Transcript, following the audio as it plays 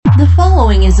The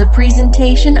following is a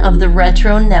presentation of the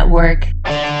Retro Network.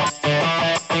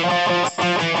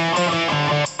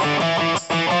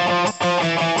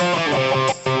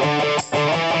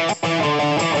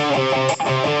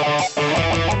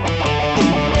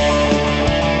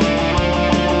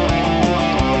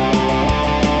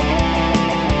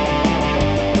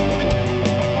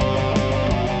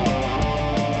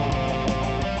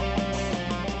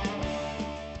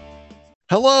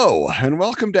 Hello, and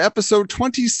welcome to episode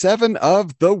 27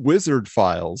 of The Wizard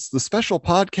Files, the special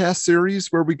podcast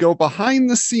series where we go behind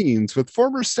the scenes with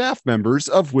former staff members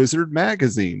of Wizard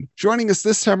Magazine. Joining us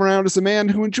this time around is a man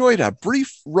who enjoyed a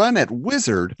brief run at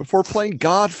Wizard before playing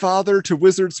godfather to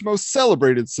Wizard's most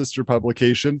celebrated sister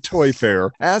publication, Toy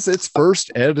Fair, as its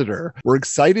first editor. We're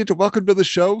excited to welcome to the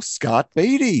show Scott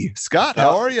Beatty. Scott,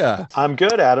 how are you? I'm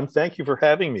good, Adam. Thank you for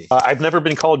having me. I've never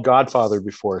been called godfather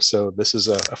before, so this is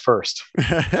a first.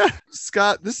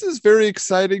 Scott, this is very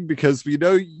exciting because we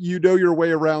know you know your way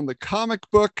around the comic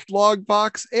book log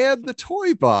box and the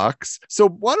toy box. So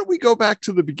why don't we go back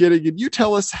to the beginning and you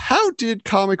tell us, how did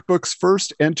comic books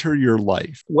first enter your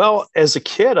life? Well, as a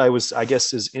kid, I was,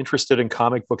 as interested in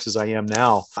comic books as I am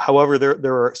now. However,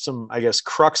 there are some,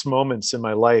 crux moments in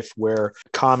my life where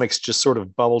comics just sort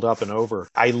of bubbled up and over.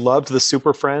 I loved the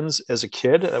Super Friends as a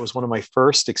kid. That was one of my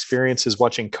first experiences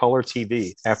watching color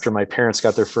TV after my parents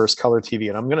got their first color TV.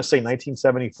 And I'm going to say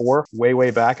 1974,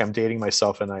 way back. I'm dating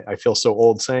myself and I feel so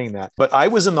old saying that. But I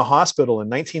was in the hospital in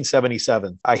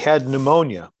 1977. I had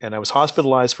pneumonia and I was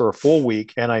hospitalized for a full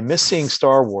week. And I missed seeing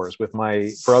Star Wars with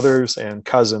my brothers and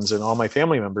cousins and all my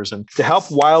family members. And to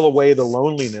help while away the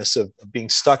loneliness of being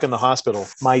stuck in the hospital,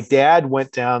 my dad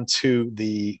went down to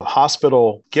the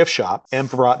hospital gift shop and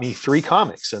brought me 3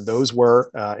 comics. And those were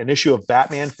an issue of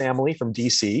Batman Family from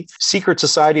DC, Secret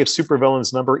Society of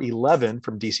Supervillains number 11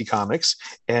 from DC Comics,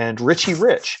 and Richie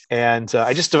Rich. And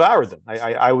I just devoured them.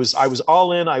 I was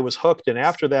all in. I was hooked. And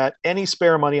after that, any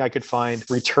spare money I could find,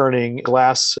 returning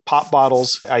glass pop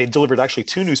bottles. I delivered actually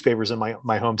 2 newspapers in my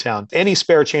hometown. Any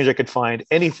spare change I could find,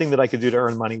 anything that I could do to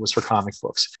earn money was for comic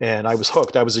books. And I was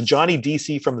hooked. I was a Johnny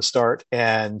DC from the start.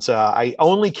 And I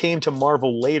only came to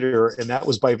Marvel later, and that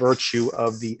was by virtue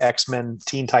of the X-Men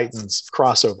Teen Titans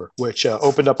crossover, which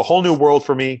opened up a whole new world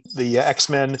for me. The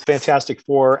X-Men, Fantastic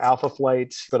Four, Alpha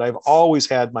Flight. But I've always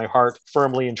had my heart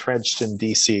firmly entrenched in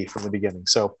DC from the beginning.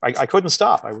 So I couldn't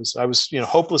stop. I was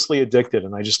hopelessly addicted,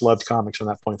 and I just loved comics from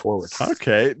that point forward.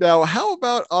 Okay. Now, how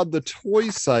about on the toy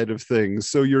side of things?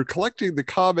 So you're collecting the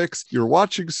comics, you're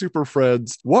watching Super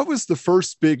Friends. What was the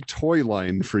first big toy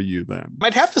line for you then?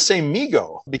 I'd have to say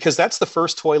Mego, because that's the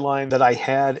first toy line that I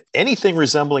had anything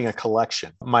resembling a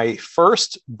collection. My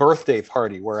first birthday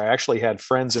party, where I actually had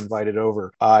friends invited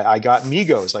over, I got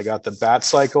Megos. I got the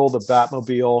Batcycle, the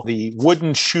Batmobile, the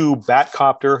wooden shoe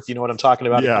Batcopter. You know what I'm talking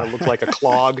about? Yeah. It looked like a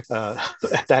clog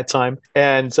at that time.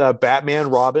 And Batman,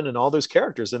 Robin, and all those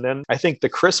characters. And then I think the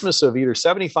Christmas of either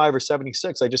 75 or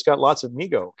 76, I just got lots of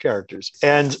Mego characters.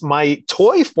 And my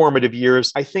toy formative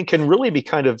years, I think, can really be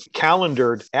kind of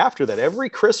calendared after that. Every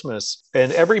Christmas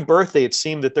and every birthday, it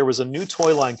seemed that there was a new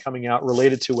toy line coming out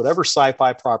related to whatever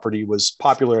sci-fi property was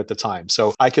popular at the time.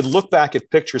 So I could look back at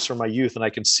pictures from my youth and I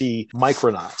can see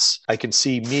Micronauts, I can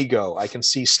see Mego, I can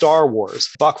see Star Wars,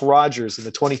 Buck Rogers in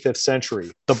the 25th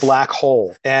century, the Black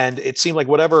Hole. And it seemed like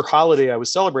whatever holiday I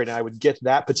was celebrating, I would get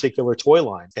that particular toy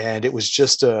line. And it was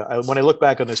just, when I look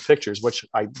back on those pictures, which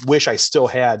I wish I still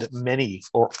had many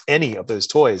or any of those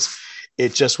toys,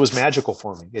 it just was magical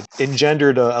for me. It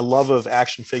engendered a love of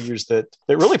action figures that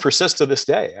really persists to this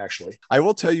day, actually. I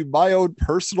will tell you, my own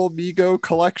personal Mego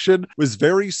collection was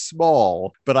very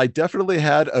small, but I definitely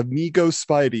had a Mego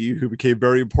Spidey, who became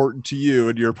very important to you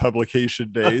in your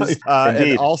publication days,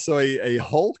 and also a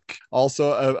Hulk,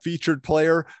 also a featured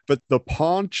player, but the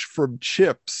Paunch from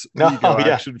Chips Mego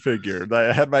action figure.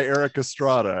 I had my Eric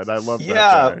Estrada, and I love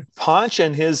that guy. Paunch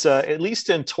and his, at least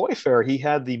in Toy Fair, he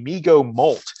had the Mego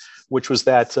Molt, which was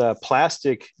that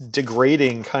plastic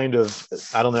degrading kind of,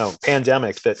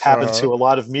 pandemic that happened to a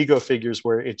lot of Mego figures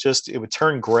where it would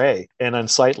turn gray and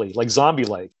unsightly, like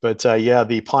zombie-like. But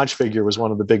the Paunch figure was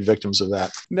one of the big victims of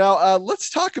that. Now, let's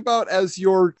talk about, as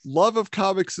your love of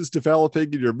comics is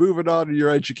developing and you're moving on in your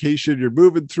education, you're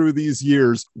moving through these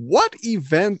years, what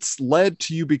events led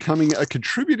to you becoming a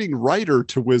contributing writer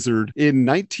to Wizard in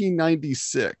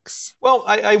 1996? Well,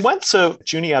 I went to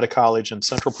Juniata College in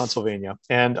central Pennsylvania,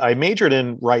 and I majored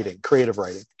in writing, creative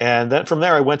writing. And then from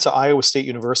there, I went to Iowa State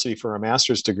University for a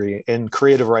master's degree in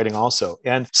creative writing also.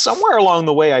 And somewhere along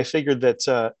the way, I figured that,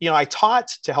 I taught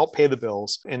to help pay the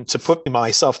bills and to put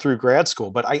myself through grad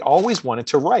school, but I always wanted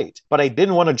to write. But I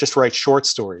didn't want to just write short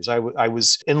stories. I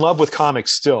was in love with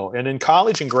comics still. And in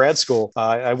college and grad school,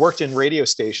 I worked in radio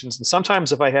stations. And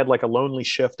sometimes if I had like a lonely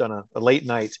shift on a late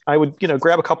night, I would,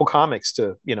 grab a couple comics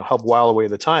to, help while away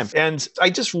the time. And I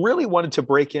just really wanted to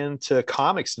break into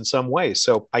comics in some way.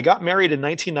 So I got married in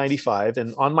 1995.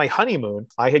 And on my honeymoon,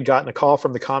 I had gotten a call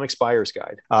from the Comics Buyer's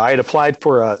Guide. I had applied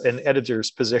for an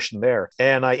editor's position there.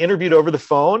 And I interviewed over the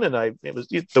phone, and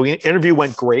the interview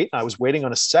went great. I was waiting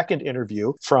on a second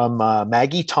interview from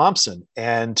Maggie Thompson.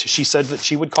 And she said that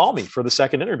she would call me for the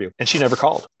second interview. And she never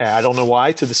called. And I don't know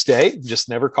why to this day, just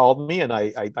never called me. And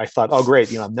I thought, oh,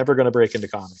 great, I'm never going to break into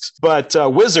comics. But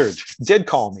Wizard did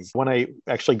call me when I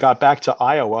actually got back to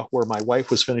Iowa, where my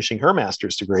wife was finishing her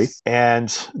master's degree. And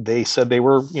they said they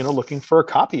were, looking for a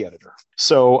copy editor.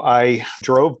 So I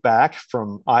drove back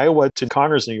from Iowa to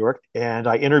Congers, New York, and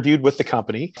I interviewed with the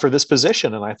company for this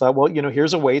position. And I thought, well,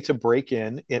 here's a way to break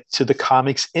into the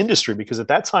comics industry, because at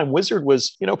that time, Wizard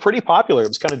was, pretty popular. It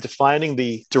was kind of defining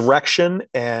the direction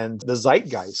and the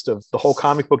zeitgeist of the whole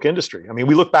comic book industry. I mean,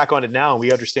 we look back on it now and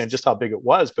we understand just how big it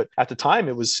was, but at the time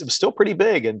it was still pretty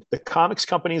big. And the comics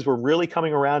companies were really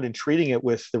coming around and treating it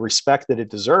with the respect that it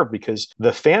deserved, because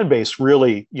the fan base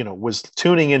really, was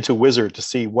tuning into Wizard to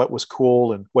see what was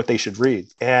cool and what they should read.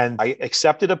 And I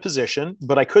accepted a position,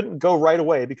 but I couldn't go right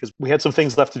away because we had some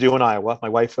things left to do in Iowa. My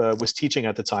wife was teaching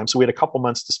at the time, so we had a couple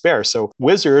months to spare. So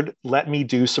Wizard let me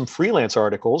do some freelance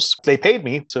articles. They paid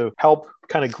me to help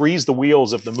kind of grease the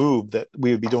wheels of the move that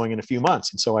we would be doing in a few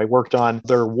months. And so I worked on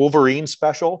their Wolverine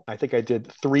special. I think I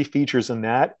did 3 features in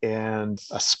that, and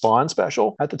a Spawn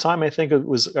special at the time. I think it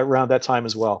was around that time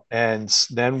as well. And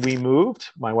then we moved,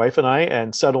 my wife and I,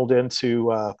 and settled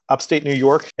into upstate New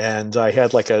York. And I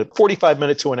had like a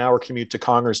 45-minute to an hour commute to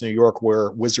Congers, New York,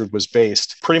 where Wizard was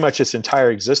based pretty much its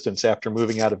entire existence after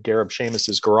moving out of Gareb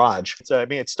Shamus's garage. So,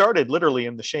 it started literally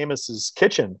in the Shamus's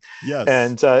kitchen. Yes.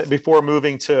 And before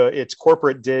moving to its corporate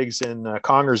digs in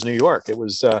Congers, New York. It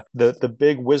was the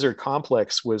big Wizard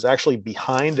complex was actually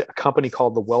behind a company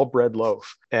called the Well-Bred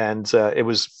Loaf. And it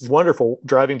was wonderful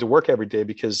driving to work every day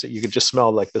because you could just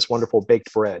smell like this wonderful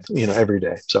baked bread, every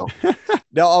day. So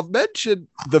now I'll mention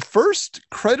the first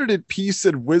credited piece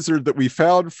in Wizard that we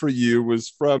found for you was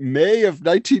from May of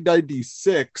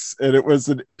 1996. And it was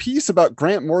a piece about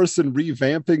Grant Morrison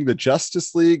revamping the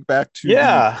Justice League back to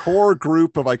the core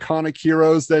group of iconic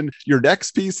heroes. Then your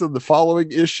next piece in the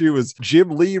following issue is Jim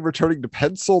Lee returning to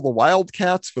pencil the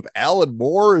Wildcats with Alan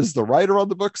Moore as the writer on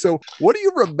the book. So what do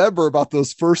you remember about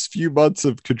those first few months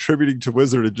of contributing to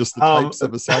Wizard and just the types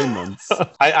of assignments?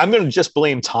 I'm going to just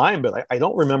blame time, but I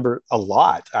don't remember a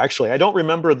lot, actually. I don't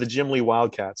remember the Jim Lee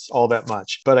Wildcats all that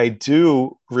much, but I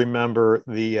do remember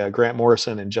the Grant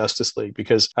Morrison and Justice League,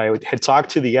 because I had talked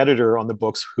to the editor on the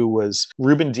books, who was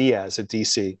Ruben Diaz at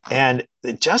DC. And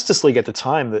the Justice League at the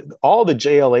time, all the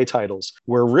JLA titles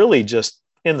were really just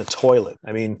in the toilet.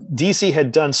 I mean, DC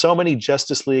had done so many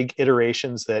Justice League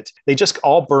iterations that they just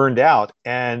all burned out.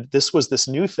 And this was this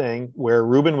new thing where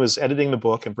Ruben was editing the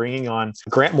book and bringing on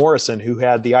Grant Morrison, who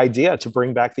had the idea to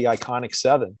bring back the iconic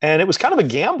 7. And it was kind of a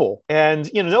gamble. And,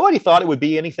 nobody thought it would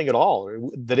be anything at all, or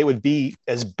that it would be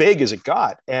as big as it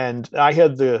got. And I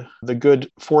had the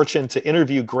good fortune to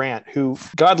interview Grant, who,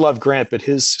 God love Grant, but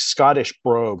his Scottish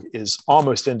brogue is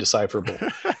almost indecipherable.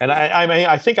 And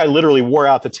I think I literally wore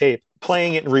out the tape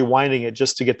playing it and rewinding it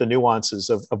just to get the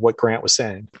nuances of what Grant was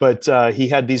saying. But he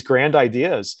had these grand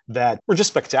ideas that were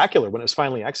just spectacular when it was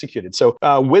finally executed. So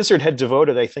Wizard had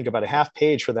devoted, I think, about a half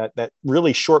page for that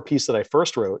really short piece that I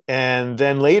first wrote. And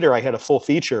then later I had a full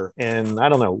feature in, I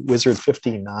don't know, Wizard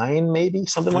 59, maybe,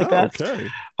 something like that. Okay.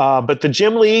 But the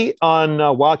Jim Lee on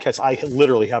Wildcats, I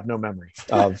literally have no memory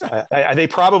of. They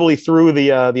probably threw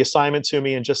the assignment to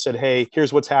me and just said, hey,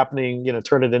 here's what's happening,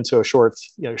 turn it into a short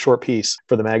piece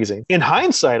for the magazine. In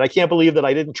hindsight, I can't believe that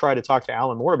I didn't try to talk to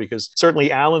Alan Moore, because certainly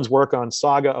Alan's work on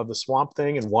Saga of the Swamp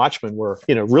Thing and Watchmen were,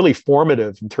 really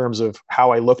formative in terms of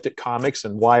how I looked at comics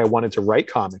and why I wanted to write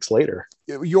comics later.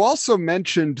 You also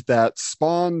mentioned that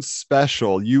Spawn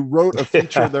special. You wrote a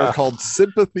feature there called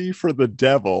Sympathy for the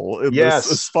Devil in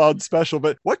this Spawn special.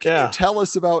 But what can you tell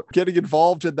us about getting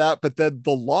involved in that, but then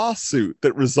the lawsuit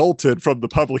that resulted from the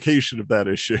publication of that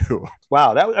issue?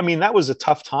 Wow, that was a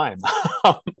tough time.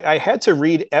 I had to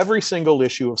read every single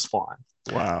issue of Spawn.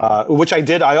 Wow. Which I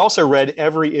did. I also read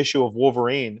every issue of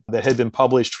Wolverine that had been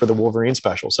published for the Wolverine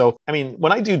special. So, I mean,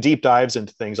 when I do deep dives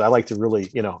into things, I like to really,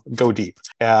 go deep.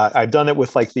 I've done it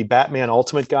with like the Batman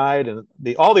Ultimate Guide and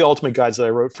all the Ultimate Guides that I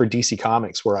wrote for DC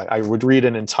Comics, where I would read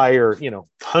an entire,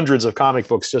 hundreds of comic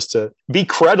books just to be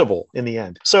credible in the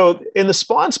end. So in the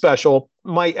Spawn special,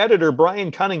 my editor,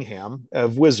 Brian Cunningham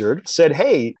of Wizard, said,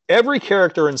 hey, every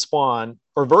character in Spawn,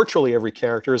 or virtually every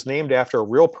character, is named after a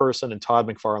real person in Todd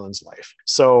McFarlane's life.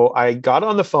 So I got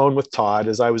on the phone with Todd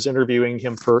as I was interviewing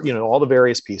him for, all the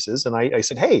various pieces. And I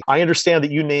said, hey, I understand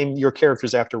that you name your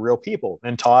characters after real people.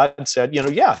 And Todd said,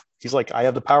 yeah. He's like, I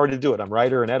have the power to do it. I'm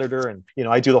writer and editor, and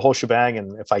I do the whole shebang.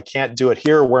 And if I can't do it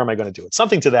here, where am I going to do it?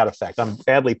 Something to that effect. I'm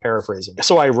badly paraphrasing.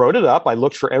 So I wrote it up. I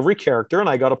looked for every character, and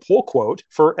I got a pull quote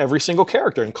for every single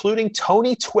character, including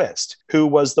Tony Twist, who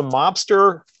was the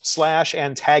mobster /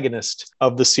 antagonist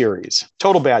of the series.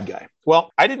 Total bad guy.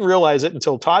 Well, I didn't realize it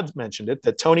until Todd mentioned it,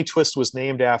 that Tony Twist was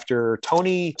named after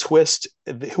Tony Twist,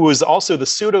 who was also the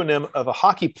pseudonym of a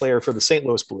hockey player for the St.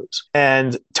 Louis Blues.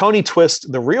 And Tony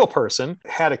Twist, the real person,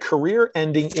 had a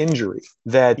career-ending injury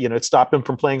that, it stopped him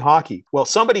from playing hockey. Well,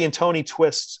 somebody in Tony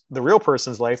Twist, the real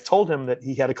person's life, told him that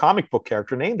he had a comic book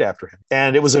character named after him.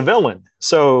 And it was a villain.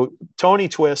 So Tony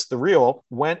Twist, the real,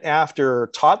 went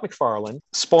after Todd McFarlane,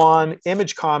 Spawn,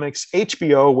 Image Comics,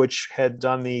 HBO, which had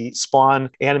done the Spawn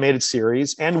animated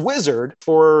series, and Wizard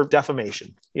for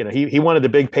defamation. He wanted a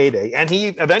big payday, and he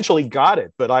eventually got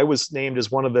it. But I was named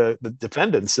as one of the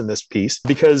defendants in this piece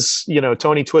because,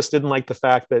 Tony Twist didn't like the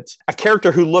fact that a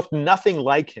character who looked nothing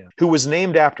like him, who was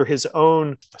named after his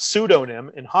own pseudonym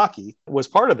in hockey, was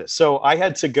part of this. So I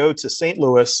had to go to St.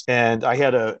 Louis, and I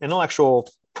had an intellectual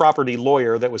property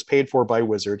lawyer that was paid for by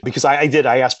Wizard, because I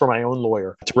asked for my own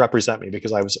lawyer to represent me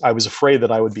because I was afraid that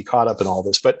I would be caught up in all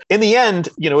this. But in the end,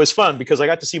 it was fun because I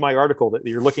got to see my article that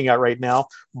you're looking at right now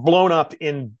blown up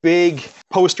in big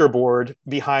poster board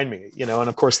behind me, and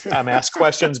of course I'm asked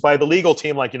questions by the legal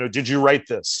team like, did you write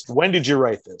this? When did you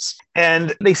write this?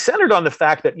 And they centered on the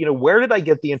fact that, where did I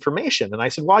get the information? And I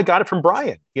said, well, I got it from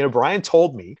Brian. Brian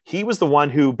told me he was the one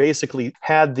who basically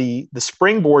had the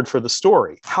springboard for the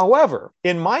story. However,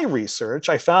 in my research,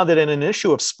 I found that in an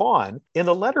issue of Spawn, in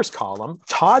the letters column,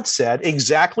 Todd said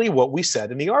exactly what we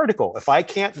said in the article. If I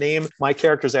can't name my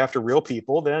characters after real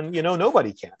people, then,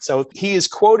 nobody can. So he is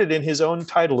quoted in his own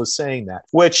title as saying that,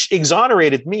 which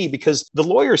exonerated me because the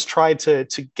lawyers tried to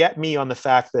get me on the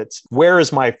fact that where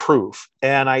is my proof?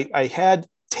 And I had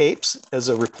tapes as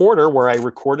a reporter where I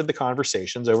recorded the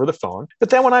conversations over the phone.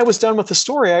 But then when I was done with the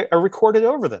story, I recorded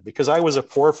over them because I was a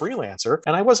poor freelancer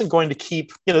and I wasn't going to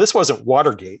keep, this wasn't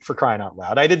Watergate, for crying out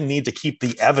loud. I didn't need to keep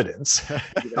the evidence.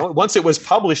 Once it was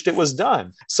published, it was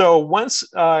done. So once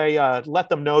I let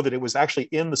them know that it was actually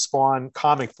in the Spawn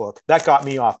comic book, that got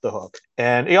me off the hook.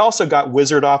 And it also got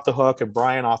Wizard off the hook and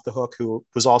Brian off the hook, who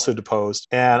was also deposed.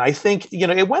 And I think,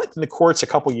 it went in the courts a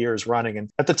couple years running. And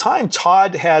at the time,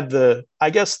 Todd had the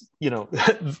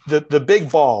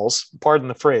big balls, pardon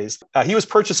the phrase. He was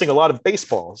purchasing a lot of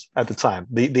baseballs at the time,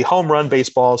 the home run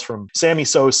baseballs from Sammy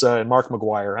Sosa and Mark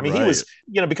McGwire. I mean, He was,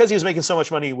 because he was making so much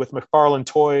money with McFarlane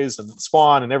toys and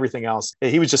Spawn and everything else,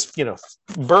 he was just,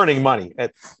 burning money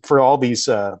for all these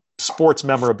sports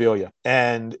memorabilia.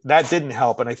 And that didn't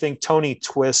help. And I think Tony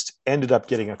Twist ended up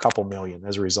getting a couple million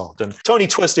as a result. And Tony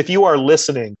Twist, if you are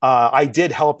listening, I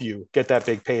did help you get that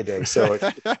big payday. So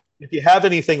if you have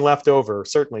anything left over,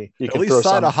 certainly you can at least throw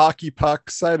sign some. A hockey puck,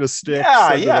 sign a stick.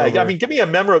 Yeah. I mean, give me a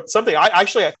member something. I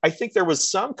think there was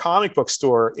some comic book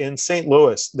store in St.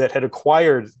 Louis that had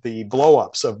acquired the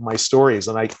blow-ups of my stories.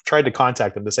 And I tried to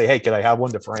contact them to say, hey, can I have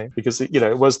one to frame? Because,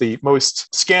 it was the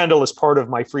most scandalous part of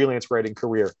my freelance writing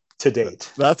career to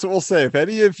date. That's what we'll say. If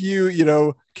any of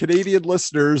you, Canadian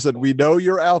listeners, and we know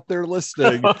you're out there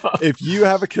listening, if you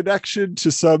have a connection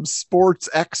to some sports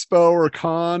expo or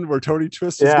con where Tony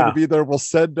Twist is going to be there, we'll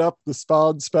send up the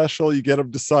Spawn special. You get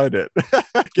him to sign it.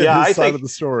 Get his side of the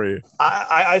story.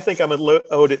 I think I'm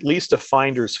owed at least a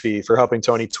finder's fee for helping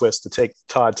Tony Twist to take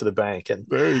Todd to the bank. And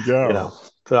there you go.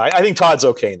 So I think Todd's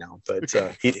okay now, but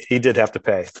he did have to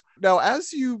pay. Now,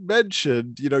 as you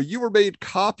mentioned, you were made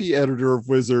copy editor of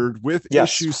Wizard with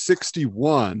issue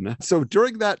 61. So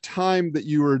during that time that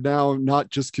you were now not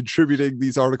just contributing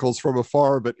these articles from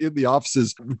afar, but in the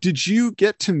offices, did you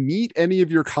get to meet any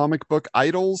of your comic book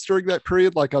idols during that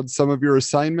period, like on some of your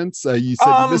assignments? You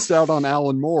said you missed out on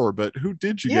Alan Moore, but who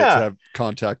did you get to have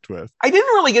contact with? I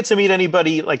didn't really get to meet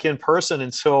anybody like in person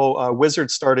until Wizard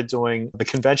started doing the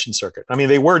convention circuit. I mean,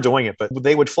 they were doing it, but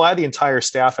they would fly the entire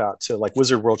staff out to like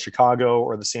Wizard World Chicago Chicago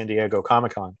or the San Diego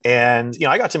Comic-Con. And,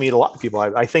 I got to meet a lot of people.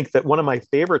 I think that one of my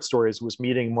favorite stories was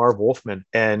meeting Marv Wolfman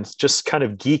and just kind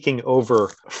of geeking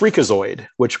over Freakazoid,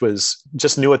 which was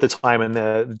just new at the time. And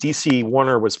the DC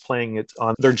Warner was playing it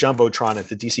on their Jumbotron at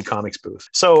the DC Comics booth.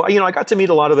 So, I got to meet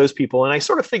a lot of those people. And I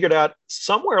sort of figured out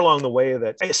somewhere along the way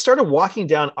that I started walking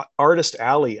down Artist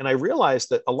Alley, and I realized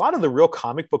that a lot of the real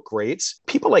comic book greats,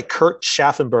 people like Kurt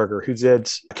Schaffenberger, who did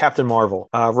Captain Marvel,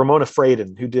 Ramona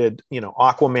Fradon, who did,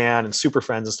 Aquaman and Super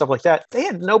Friends and stuff like that, they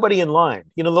had nobody in line.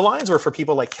 The lines were for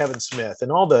people like Kevin Smith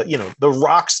and all the, the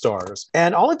rock stars.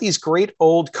 And all of these great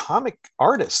old comic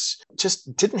artists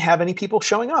just didn't have any people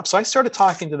showing up. So I started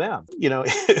talking to them.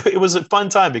 It was a fun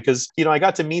time because, I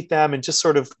got to meet them and just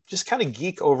kind of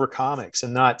geek over comics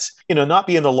and not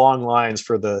be in the long lines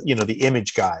for the, the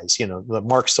Image guys, the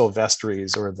Mark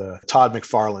Silvestris or the Todd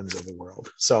McFarlanes of the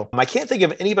world. So I can't think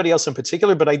of anybody else in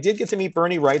particular, but I did get to meet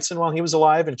Bernie Wrightson while he was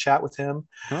alive and chat with him.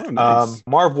 Oh, nice.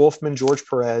 Marv Wolfman, George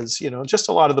Perez, just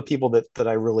a lot of the people that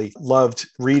I really loved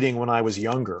reading when I was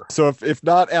younger. So if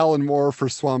not Alan Moore for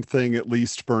Swamp Thing, at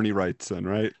least Bernie Wrightson,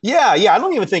 right? Yeah. I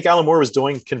don't even think Alan Moore was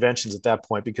doing conventions at that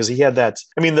point because he had that.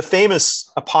 I mean, the famous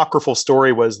apocryphal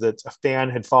story was that a fan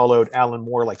had followed Alan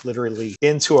Moore, like literally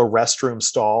into a restroom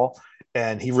stall.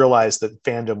 And he realized that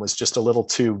fandom was just a little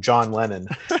too John Lennon,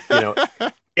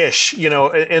 ish, in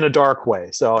a dark way.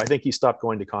 So I think he stopped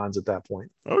going to cons at that point.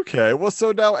 Okay. Well,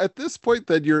 so now at this point,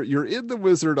 then you're in the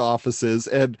Wizard offices,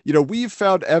 and we've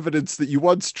found evidence that you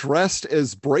once dressed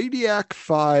as Brainiac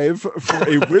 5 for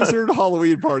a Wizard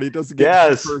Halloween party. Doesn't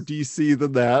get for DC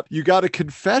than that. You got a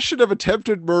confession of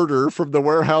attempted murder from the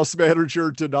warehouse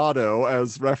manager Donato,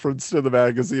 as referenced in the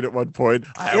magazine at one point.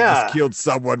 I almost killed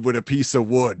someone with a piece of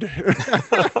wood.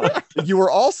 You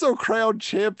were also crowned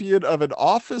champion of an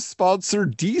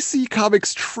office-sponsored DC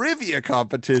Comics trivia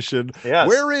competition,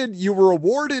 wherein you were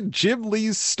awarded Jim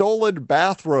Lee's stolen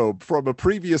bathrobe from a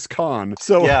previous con.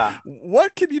 So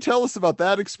what can you tell us about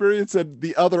that experience and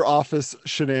the other office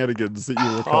shenanigans that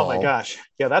you recall? Oh my gosh.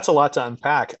 Yeah, that's a lot to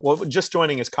unpack. Well, just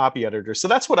joining as copy editor. So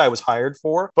that's what I was hired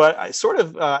for. But I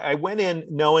I went in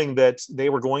knowing that they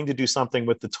were going to do something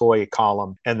with the toy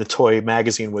column, and the toy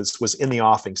magazine was in the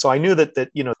offing. So I knew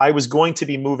that I was going to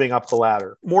be moving up the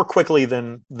ladder more quickly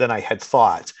than I had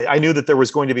thought. I knew that there was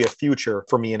going to be a future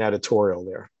for me in editorial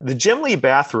there. The Jim Lee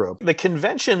bathrobe, the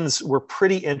conventions were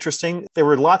pretty interesting. There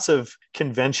were lots of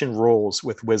convention rules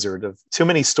with Wizard, of too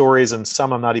many stories, and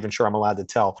some I'm not even sure I'm allowed to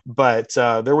tell. But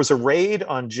there was a raid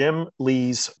on Jim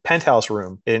Lee's penthouse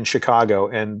room in Chicago,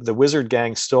 and the Wizard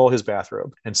gang stole his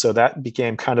bathrobe. And so that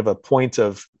became kind of a point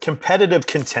of competitive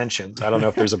contention. I don't know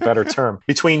if there's a better term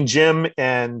between Jim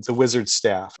and the Wizard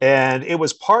staff. And it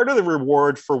was part of the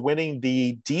reward for winning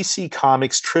the DC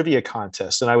Comics trivia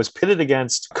contest. And I was pitted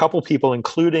against a couple people,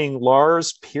 including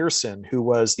Lars Pearson, who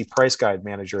was the price guide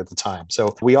manager at the time.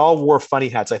 So we all wore funny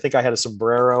hats. I think I had a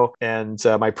sombrero, and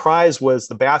my prize was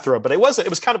the bathrobe, but it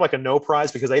was kind of like a no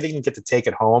prize because I didn't get to take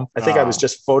it home. I think I was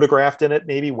just photographed in it,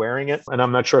 maybe wearing it. And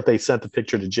I'm not sure if they sent the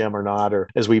picture to Jim or not, or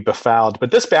as we befouled.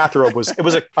 But this bathrobe was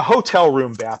a hotel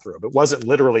room bathrobe. It wasn't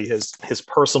literally his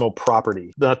personal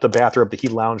property, not the bathrobe that he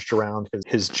lounged around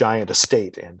his giant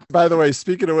estate in. By the way,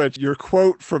 speaking of which, your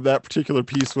quote from that particular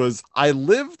piece was, "I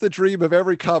live the dream of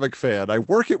every comic fan. I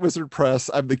work at Wizard Press.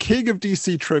 I'm the king of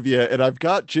DC trivia, and I've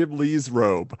got Jim Lee's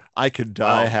robe. I can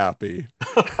die happy."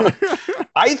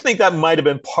 I think that might have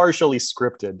been partially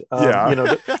scripted.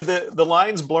 The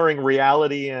lines blurring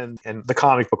reality and the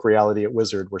comic book reality at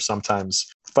Wizard were sometimes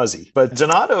fuzzy. But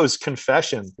Donato's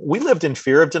confession, we lived in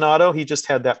fear of Donato. He just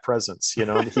had that presence. He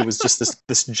was just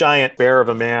this giant bear of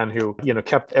a man who,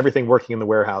 kept everything working in the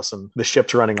warehouse and the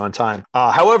ships running on time.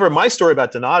 However, my story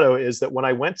about Donato is that when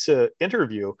I went to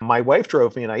interview, my wife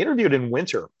drove me, and I interviewed in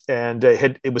winter, and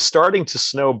it was starting to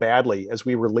snow badly as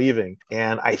we were leaving.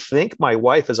 And I think my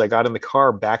wife, as I got in the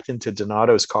car, backed into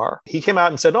Donato's car. He came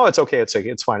out and said, "Oh, it's okay.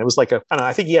 It's fine." It was like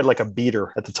I think he had like a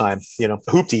beater at the time,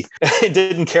 hoopty. He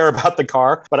didn't care about the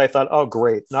car. But I thought, oh,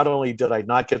 great. Not only did I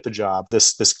not get the job,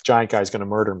 this giant guy is going to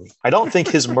murder me. I don't think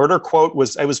his murder quote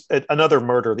was another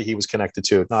murder that he was connected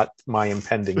to, not my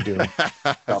impending doom.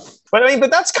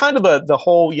 But that's kind of the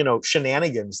whole,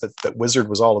 shenanigans that Wizard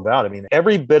was all about. I mean,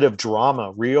 every bit of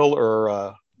drama, real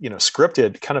or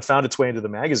scripted, kind of found its way into the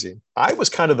magazine. I was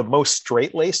kind of the most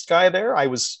straight-laced guy there. I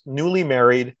was newly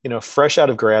married, fresh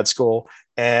out of grad school.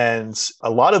 And a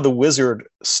lot of the Wizard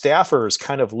staffers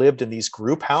kind of lived in these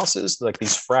group houses, like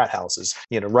these frat houses,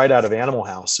 right out of Animal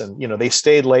House. And, they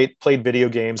stayed late, played video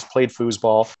games, played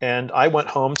foosball. And I went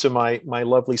home to my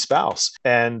lovely spouse.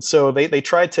 And so they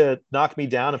tried to knock me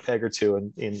down a peg or two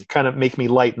and kind of make me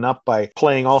lighten up by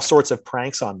playing all sorts of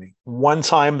pranks on me. One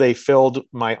time they filled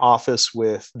my office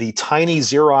with the tiny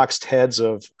Xeroxed heads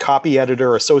of copy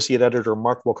editor, associate editor,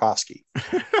 Mark Wachowski,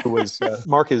 who was,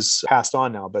 Mark is passed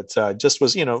on now, but just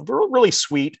was, really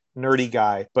sweet, nerdy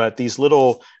guy. But these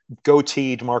little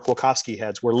goateed Mark Wachowski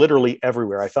heads were literally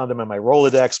everywhere. I found them in my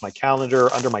Rolodex, my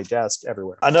calendar, under my desk,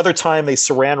 everywhere. Another time they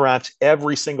saran wrapped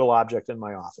every single object in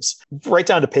my office, right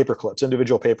down to paper clips,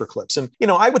 individual paper clips. And,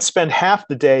 I would spend half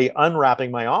the day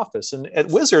unwrapping my office. And at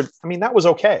Wizard, that was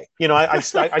okay. I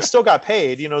still got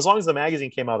paid, as long as the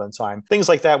magazine came out on time, things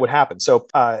like that would happen. So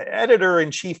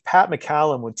editor-in-chief Pat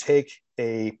McCallum would take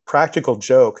a practical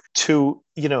joke to,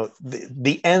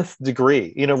 the nth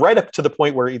degree, right up to the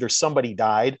point where either somebody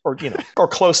died or, or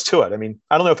close to it.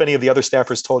 I don't know if any of the other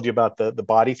staffers told you about the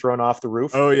body thrown off the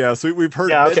roof. Oh yeah. So we've heard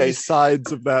many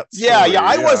sides of that story.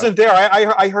 I wasn't there.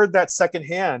 I heard that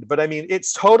secondhand, but it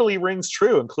totally rings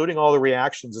true, including all the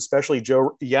reactions, especially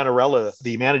Joe Iannarella,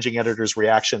 the managing editor's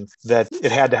reaction that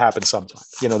it had to happen sometime,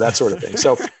 that sort of thing.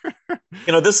 So,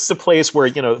 this is a place where,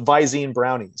 Visine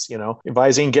brownies,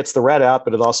 Visine gets the red out,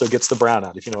 but it also gets the brown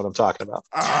out, if you know what I'm talking about.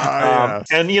 Yes.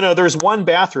 And, there's one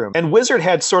bathroom, and Wizard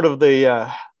had sort of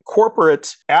the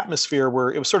corporate atmosphere where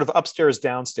it was sort of upstairs,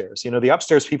 downstairs. The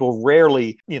upstairs people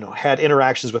rarely, had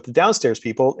interactions with the downstairs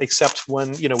people, except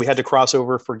when, we had to cross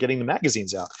over for getting the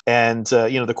magazines out. And,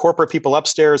 the corporate people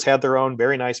upstairs had their own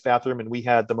very nice bathroom, and we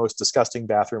had the most disgusting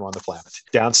bathroom on the planet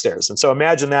downstairs. And so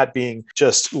imagine that being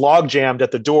just log jammed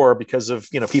at the door because of,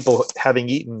 people having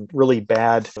eaten really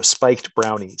bad spiked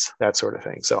brownies, that sort of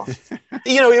thing. So,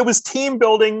 it was team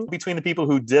building between the people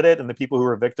who did it and the people who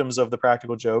were victims of the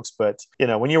practical jokes. But,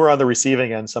 when you were on the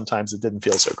receiving end, sometimes it didn't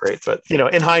feel so great. But,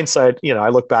 in hindsight, I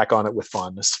look back on it with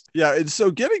fondness. Yeah. And so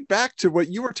getting back to what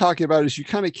you were talking about is you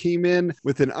kind of came in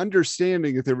with an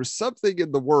understanding that there was something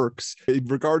in the works in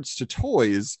regards to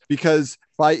toys, because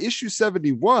by issue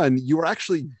 71, you were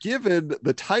actually given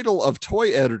the title of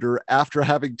toy editor after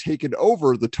having taken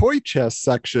over the toy chest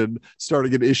section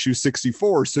starting in issue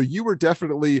 64. So you were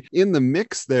definitely in the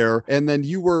mix there. And then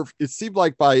it seemed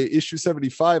like by issue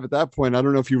 75 at that point, I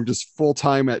don't know if you were just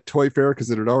full-time at Toy Fair because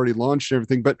it had already launched and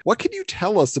everything, but what can you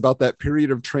tell us about that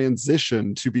period of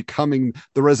transition to becoming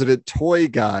the resident toy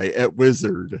guy at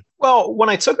Wizard? Well, when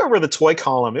I took over the toy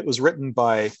column, it was written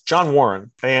by John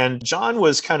Warren, and John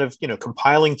was kind of,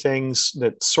 compiling things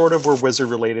that sort of were Wizard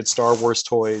related, Star Wars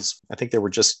toys. I think they were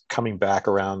just coming back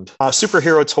around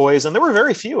superhero toys, and there were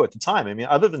very few at the time.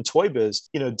 Other than Toy Biz,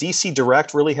 DC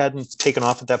Direct really hadn't taken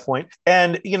off at that point.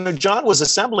 And, John was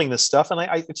assembling this stuff, and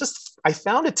I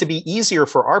found it to be easier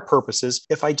for our purposes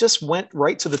if I just went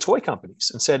right to the toy companies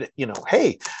and said,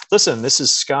 hey, listen, this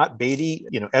is Scott Beatty,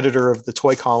 editor of the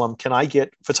toy column. Can I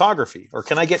get photography or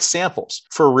can I get samples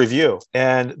for a review?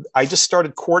 And I just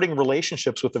started courting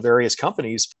relationships with the various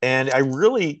companies. And I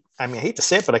hate to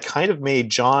say it, but I kind of made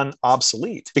John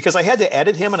obsolete because I had to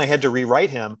edit him and I had to rewrite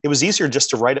him. It was easier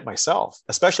just to write it myself,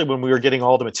 especially when we were getting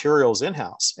all the materials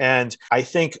in-house. And I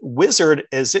think Wizard,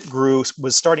 as it grew,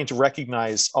 was starting to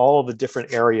recognize all the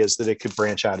different areas that it could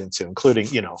branch out into, including,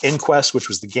 Inquest, which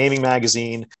was the gaming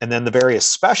magazine, and then the various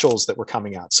specials that were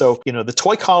coming out. So, the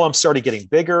toy column started getting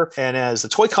bigger. And as the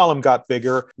toy column got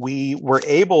bigger, we were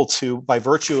able to, by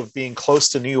virtue of being close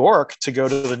to New York, to go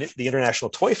to the International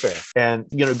Toy Fair and,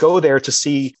 go there to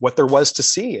see what there was to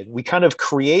see. And we kind of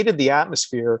created the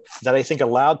atmosphere that I think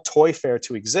allowed Toy Fair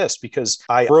to exist because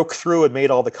I broke through and made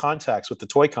all the contacts with the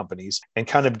toy companies and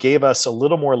kind of gave us a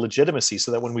little more legitimacy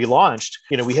so that when we launched,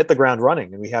 we hit the ground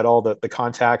running and we had all the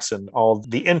contacts and all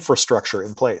the infrastructure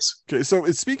in place. Okay. So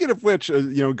speaking of which,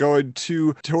 going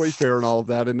to Toy Fair and all of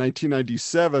that in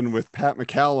 1997 with Pat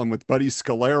McCallum, with Buddy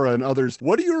Scalera and others,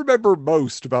 what do you remember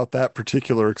most about that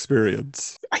particular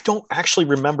experience? I don't actually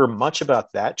remember much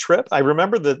about that trip. I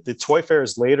remember the toy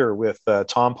fairs later with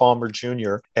Tom Palmer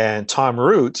Jr. and Tom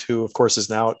Root, who of course is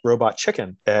now at Robot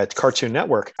Chicken at Cartoon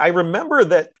Network. I remember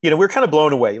that, we were kind of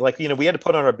blown away. Like, we had to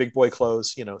put on our big boy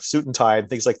clothes, suit and tie and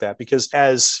things like that, because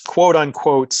as quote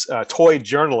unquote toy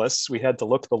journalists, we had to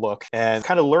look the look and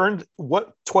kind of learned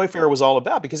what Toy Fair was all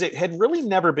about because it had really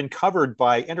never been covered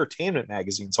by entertainment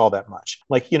magazines all that much.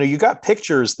 Like, you got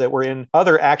pictures that were in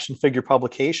other action figure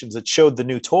publications that showed the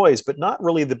new toys, but not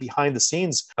really the behind the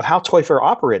scenes of how Toy Fair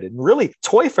operated. And really,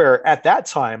 Toy Fair at that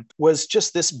time was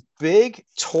just this big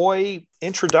toy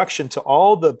introduction to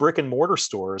all the brick and mortar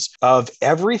stores of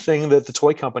everything that the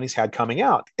toy companies had coming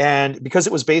out. And because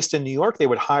it was based in New York, they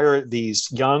would hire these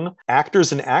young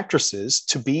actors and actresses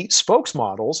to be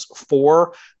spokesmodels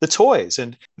for the toys.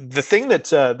 And the thing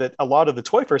that a lot of the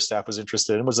Toy Fair staff was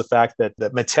interested in was the fact that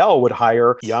Mattel would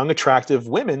hire young, attractive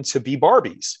women to be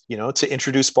Barbies, to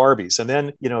introduce Barbies. And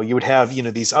then, you would have,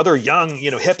 these other young,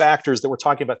 hip actors that were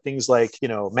talking about things like,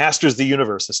 Masters of the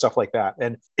Universe and stuff like that.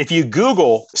 And if you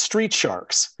Google Street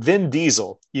Sharks, Vin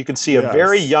Diesel, you can see a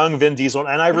very young Vin Diesel.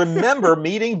 And I remember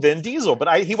meeting Vin Diesel,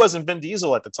 but he wasn't Vin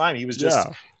Diesel at the time. He was just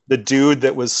the dude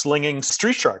that was slinging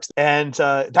Street Sharks. And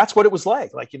that's what it was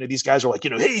like. Like, these guys are like,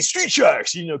 hey, Street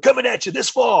Sharks, coming at you this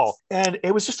fall. And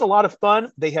it was just a lot of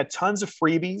fun. They had tons of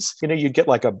freebies. You'd get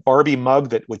like a Barbie mug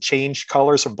that would change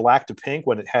colors from black to pink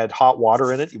when it had hot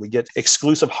water in it. You would get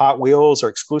exclusive Hot Wheels or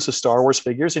exclusive Star Wars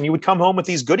figures. And you would come home with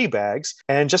these goodie bags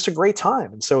and just a great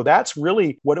time. And so that's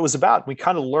really what it was about. We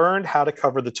kind of learned how to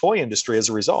cover the toy industry as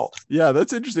a result. Yeah,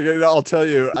 that's interesting. I'll tell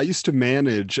you, I used to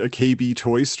manage a KB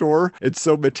toy store. And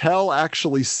so Mattel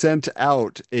actually sent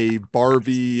out a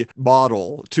Barbie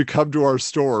model to come to our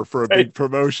store for a big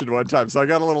promotion one time. So I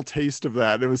got a little taste of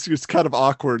that. It was just kind of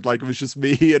awkward. Like it was just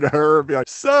me and her be like,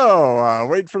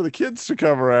 wait for the kids to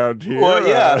come around here. Well,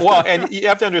 yeah. Well, and you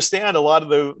have to understand a lot of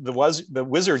the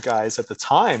Wizard guys at the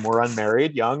time were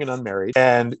unmarried, young and unmarried,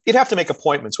 and you'd have to make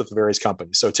appointments with the various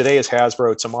companies. So today is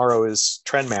Hasbro, tomorrow is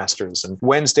Trendmasters, and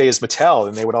Wednesday is Mattel.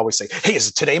 And they would always say, hey, is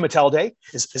it today Mattel Day?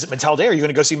 Is it Mattel Day? Are you going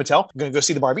to go see Mattel? You're going to go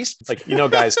see the Barbies? It's like,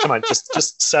 guys, come on,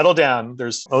 just settle down.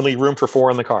 There's only room for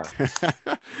 4 in the car.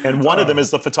 And one of them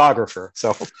is the photographer.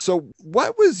 So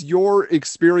what was your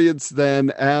experience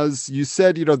then, as you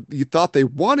said, you thought they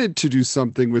wanted to do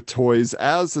something with toys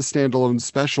as a standalone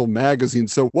special magazine.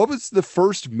 So what was the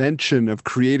first mention of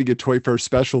creating a Toy Fair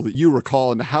special that you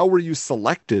recall, and how were you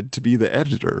selected to be the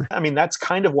editor? I mean, that's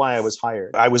kind of why I was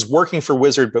hired. I was working for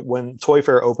Wizard, but when Toy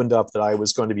Fair opened up, that I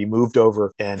was going to be moved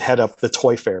over and head up the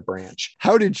Toy Fair branch.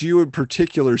 How did you in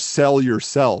particular sell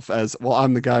yourself as, well,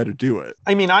 I'm the guy to do it?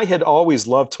 I mean, I had always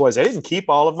loved toys. I didn't keep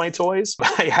all of my toys.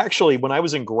 I actually, when I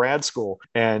was in grad school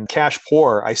and cash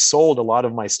poor, I sold a lot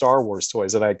of my Star Wars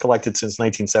toys that I had collected since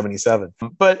 1977.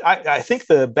 But I think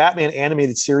the Batman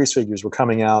animated series figures were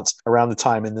coming out around the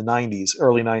time in the 90s,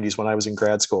 early 90s when I was in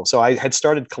grad school. So I had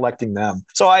started collecting them.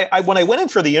 So when I went in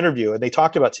for the interview and they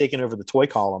talked about taking over the toy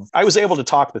column, I was able to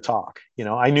talk the talk.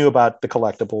 I knew about the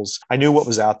collectibles. I knew what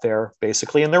was out there,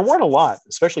 basically. And there weren't a lot,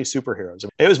 especially superheroes.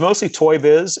 It was mostly Toy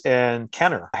Biz and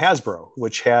Kenner, Hasbro,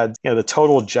 which had the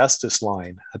Total Justice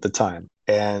line at the time.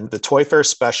 And the Toy Fair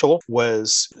special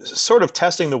was sort of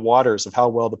testing the waters of how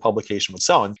well the publication would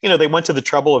sell. And, they went to the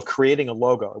trouble of creating a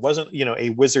logo. It wasn't, a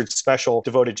Wizard special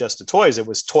devoted just to toys. It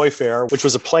was Toy Fair, which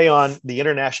was a play on the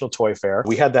International Toy Fair.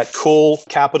 We had that cool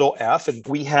capital F, and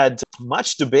we had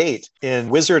much debate in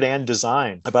Wizard and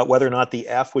design about whether or not the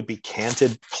F would be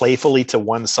canted playfully to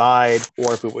one side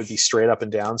or if it would be straight up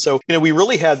and down. So, we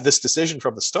really had this decision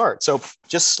from the start. So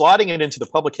just slotting it into the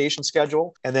publication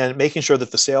schedule and then making sure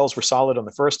that the sales were solid on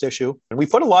the first issue. And we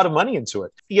put a lot of money into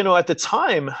it. At the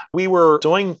time, we were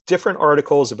doing different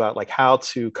articles about like how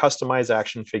to customize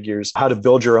action figures, how to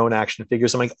build your own action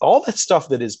figures. All that stuff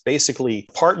that is basically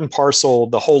part and parcel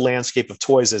the whole landscape of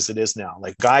toys as it is now.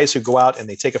 Like guys who go out and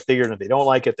they take a figure, and if they don't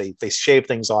like it, they shave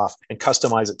things off and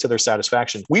customize it to their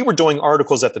satisfaction. We were doing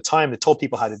articles at the time that told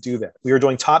people how to do that. We were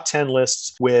doing top 10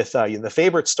 lists with the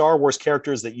favorite Star Wars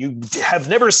characters that you have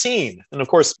never seen. And of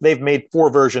course, they've made 4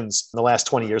 versions in the last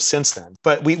 20 years since then.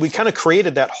 But we kind of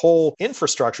created that whole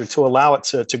infrastructure to allow it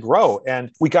to grow.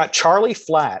 And we got Charlie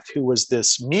Flatt, who was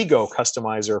this Mego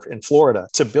customizer in Florida,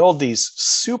 to build these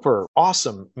super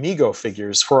awesome Mego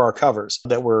figures for our covers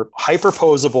that were hyper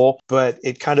posable, but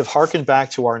it kind of harkened back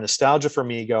to our nostalgia for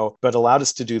Mego, but allowed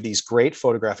us to do these great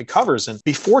photographic covers. And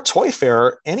before Toy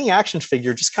Fair, any action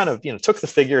figure just kind of, took the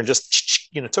figure and just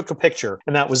took a picture,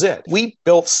 and that was it. We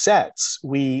built sets.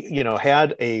 We,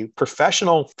 had a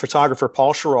professional photographer,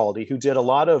 Paul Schiraldi, who did a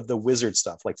lot of the Wizard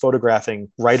stuff, like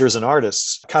photographing writers and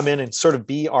artists, come in and sort of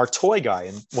be our toy guy.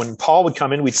 And when Paul would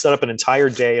come in, we'd set up an entire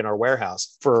day in our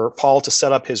warehouse for Paul to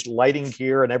set up his lighting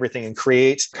gear and everything and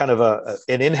create kind of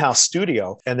an in-house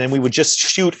studio. And then we would just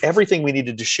shoot everything we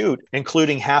needed to shoot,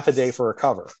 including half a day for a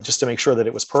cover, just to make sure that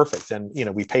it was perfect. And,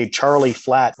 we paid Charlie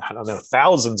Flatt, I don't know,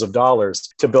 thousands of dollars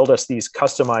to build us these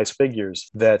customized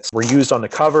figures that were used on the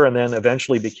cover and then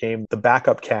eventually became the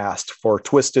backup cast for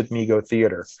Twisted Mego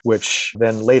Theater, which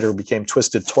then later became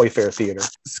Twisted Toy Fair Theater.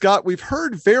 Scott, we've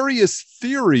heard various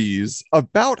theories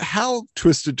about how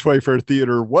Twisted Toy Fair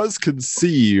Theater was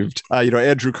conceived.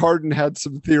 Andrew Carden had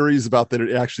some theories about that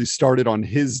it actually started on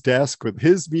his desk with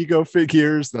his Mego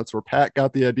figures. That's where Pat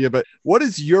got the idea. But what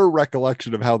is your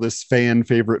recollection of how this fan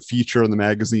favorite feature in the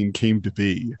magazine came to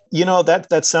be?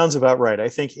 That sounds about right. I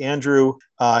think Andrew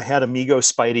had a Mego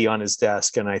Spidey on his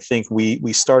desk, and I think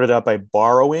we started out by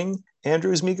borrowing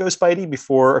Andrew's Mego Spidey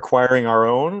before acquiring our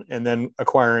own, and then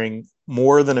acquiring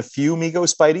more than a few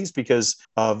Mego Spideys because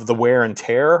of the wear and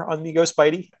tear on Mego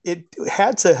Spidey. It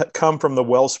had to come from the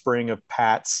wellspring of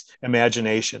Pat's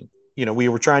imagination. We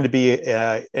were trying to be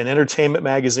an entertainment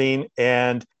magazine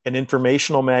and an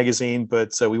informational magazine,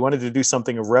 but we wanted to do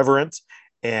something irreverent.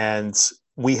 And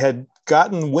we had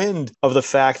gotten wind of the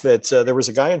fact that there was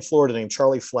a guy in Florida named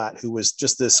Charlie Flatt who was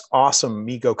just this awesome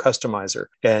Mego customizer.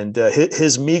 And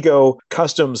his Mego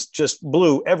customs just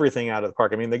blew everything out of the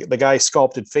park. I mean, the guy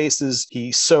sculpted faces,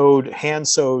 he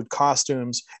hand-sewed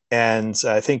costumes. And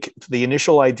I think the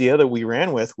initial idea that we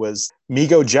ran with was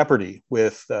Mego Jeopardy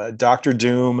with Dr.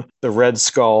 Doom, the Red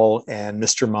Skull, and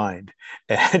Mr. Mind.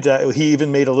 And he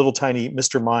even made a little tiny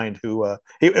Mr. Mind who,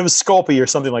 it was Sculpey or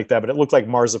something like that, but it looked like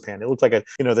marzipan. It looked like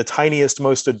the tiniest,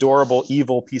 most adorable,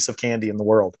 evil piece of candy in the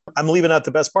world. I'm leaving out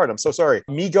the best part. I'm so sorry.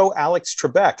 Mego Alex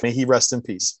Trebek. May he rest in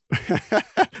peace.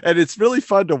 And it's really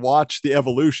fun to watch the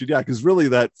evolution. Yeah, because really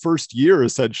that first year,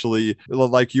 essentially,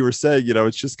 like you were saying,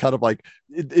 it's just kind of like,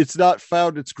 it's not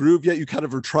found its groove yet. You kind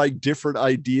of are trying different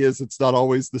ideas. It's not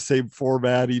always the same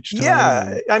format each time.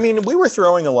 Yeah. I mean, we were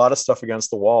throwing a lot of stuff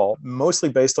against the wall, mostly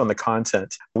based on the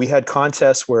content. We had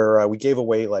contests where we gave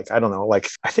away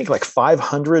I think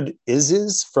 500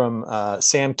 Izzes from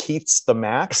Sam Keith's The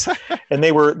Max. And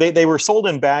they were sold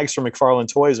in bags from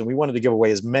McFarlane Toys, and we wanted to give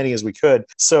away as many as we could.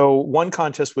 So one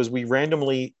contest was we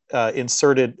randomly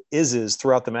inserted Izzes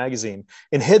throughout the magazine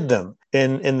and hid them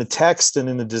in the text and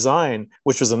in the design,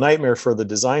 which was a nightmare for the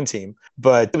design team.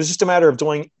 But it was just a matter of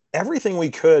doing everything we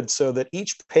could so that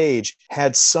each page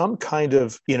had some kind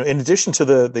of, in addition to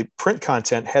the print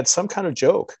content, had some kind of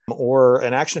joke or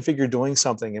an action figure doing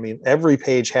something. I mean, every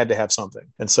page had to have something.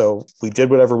 And so we did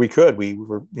whatever we could. We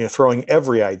were throwing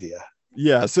every idea.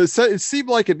 Yeah, so it seemed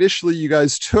like initially you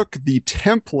guys took the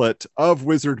template of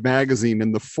Wizard Magazine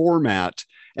and the format,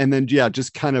 and then,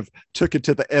 just kind of took it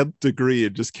to the nth degree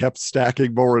and just kept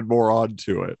stacking more and more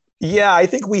onto it. Yeah, I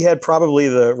think we had probably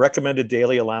the recommended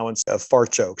daily allowance of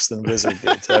fart jokes than Wizard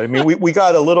did. I mean, we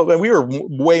got a little, we were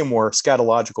way more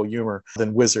scatological humor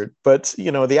than Wizard. But,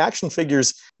 the action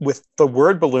figures with the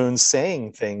word balloons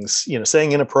saying things,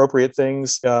 saying inappropriate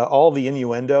things, all the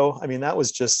innuendo. I mean, that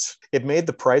was just, it made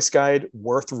the price guide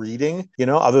worth reading,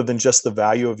 other than just the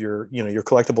value of your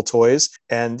collectible toys.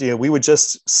 And, we would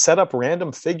just set up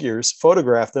random figures,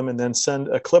 photograph them, and then send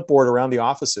a clipboard around the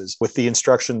offices with the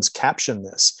instructions, caption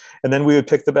this. And then we would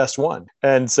pick the best one.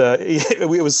 And it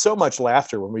was so much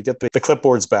laughter when we get the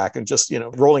clipboards back and just,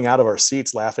 rolling out of our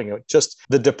seats laughing at just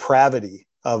the depravity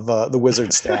of the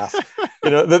Wizard staff.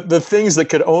 The things that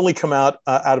could only come out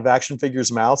of action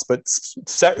figures' mouths, but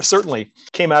certainly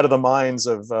came out of the minds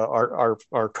of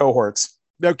our cohorts.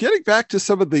 Now, getting back to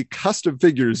some of the custom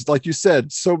figures, like you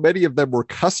said, so many of them were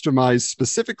customized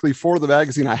specifically for the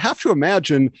magazine. I have to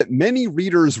imagine that many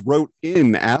readers wrote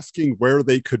in asking where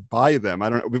they could buy them. I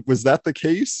don't know. Was that the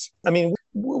case? I mean,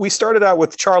 we started out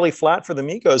with Charlie Flatt for the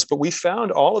Megos, but we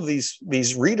found all of these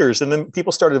readers, and then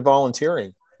people started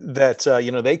volunteering that,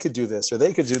 they could do this or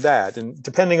they could do that. And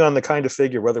depending on the kind of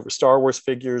figure, whether it was Star Wars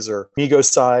figures or Mego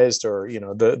sized or,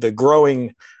 the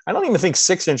growing, I don't even think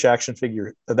 6-inch action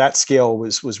figure, that scale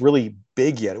was really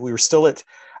big yet. We were still at,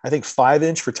 I think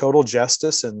 5-inch for Total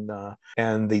Justice and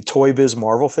the Toy Biz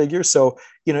Marvel figures. So,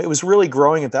 it was really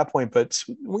growing at that point, but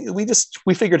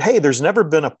we figured, hey, there's never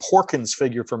been a Porkins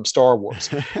figure from Star Wars.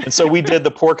 And so we did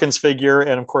the Porkins figure.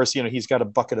 And of course, he's got a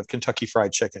bucket of Kentucky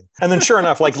Fried Chicken. And then sure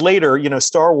enough, later,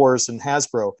 Star Wars and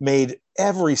Hasbro made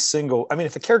every single,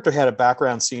 if a character had a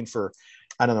background scene for,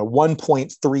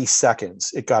 1.3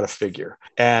 seconds, it got a figure.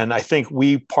 And I think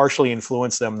we partially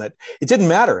influenced them that it didn't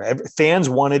matter. Fans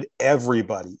wanted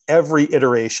everybody, every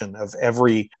iteration of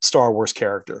every Star Wars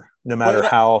character, no matter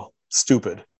how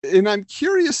stupid. And I'm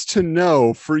curious to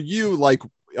know for you,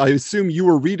 I assume you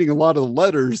were reading a lot of the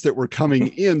letters that were coming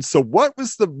in. So what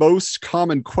was the most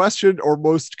common question or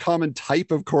most common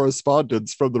type of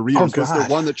correspondence from the readers? Was there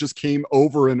one that just came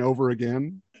over and over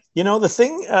again? The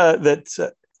thing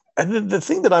the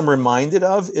thing that I'm reminded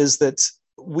of is that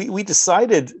we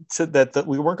decided that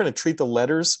we weren't going to treat the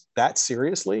letters that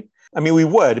seriously. I mean, we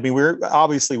would. I mean, we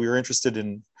were interested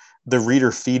in the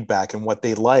reader feedback and what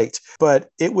they liked. But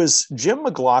it was Jim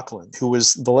McLaughlin, who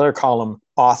was the letter column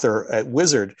author at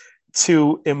Wizard,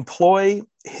 to employ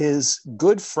his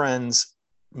good friend's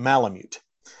Malamute.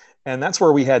 And that's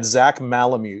where we had Zach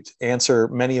Malamute answer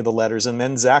many of the letters. And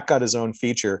then Zach got his own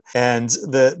feature. And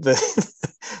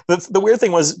the weird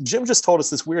thing was Jim just told us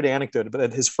this weird anecdote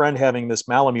about his friend having this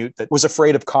Malamute that was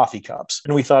afraid of coffee cups.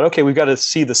 And we thought, okay, we've got to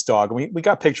see this dog. And we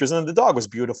got pictures and the dog was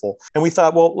beautiful. And we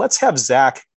thought, well, let's have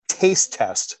Zach taste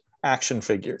test action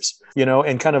figures,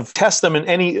 and kind of test them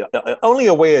in only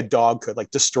a way a dog could, like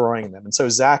destroying them. And so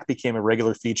Zach became a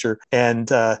regular feature,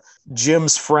 and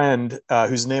Jim's friend,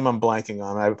 whose name I'm blanking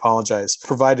on, I apologize,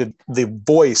 provided the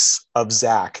voice of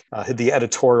Zach, the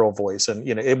editorial voice. And,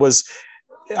 it was,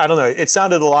 I don't know, it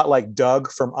sounded a lot like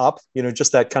Doug from Up,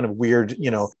 just that kind of weird,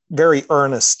 very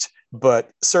earnest, but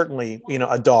certainly,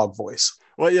 a dog voice.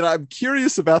 Well, I'm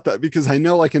curious about that because I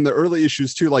know like in the early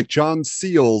issues too, like John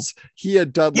Seals, he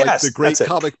had done like the great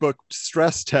comic book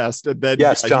stress test. And then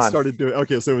he started doing,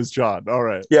 okay, so it was John. All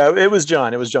right. Yeah, it was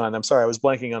John. I'm sorry. I was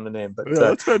blanking on the name, but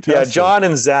that's fantastic. John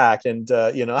and Zach. And,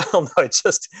 I don't know. It's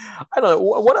just, I don't know.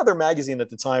 What other magazine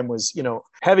at the time was,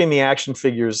 having the action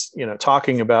figures,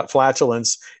 talking about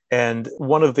flatulence. And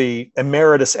one of the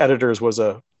emeritus editors was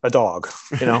a dog,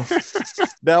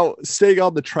 Now, staying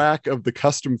on the track of the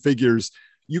custom figures,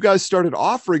 you guys started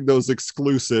offering those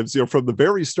exclusives, from the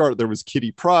very start. There was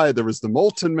Kitty Pryde, there was the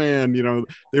Molten Man,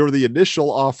 they were the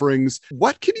initial offerings.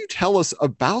 What can you tell us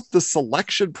about the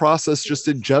selection process just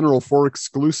in general for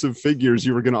exclusive figures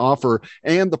you were going to offer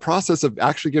and the process of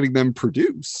actually getting them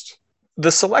produced?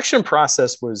 The selection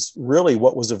process was really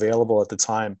what was available at the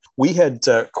time. We had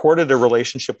courted a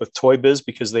relationship with Toy Biz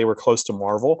because they were close to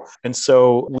Marvel. And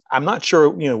so I'm not sure,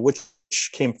 which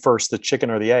came first, the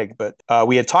chicken or the egg, but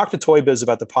we had talked to Toy Biz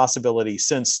about the possibility,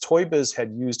 since Toy Biz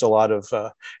had used a lot of,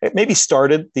 it maybe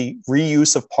started the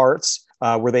reuse of parts,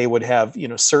 where they would have,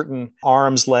 certain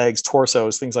arms, legs,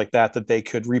 torsos, things like that they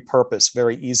could repurpose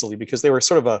very easily because they were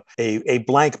sort of a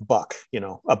blank buck,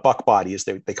 a buck body as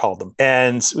they called them.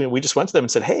 And we just went to them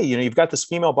and said, hey, you've got this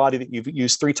female body that you've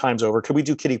used 3 times over. Could we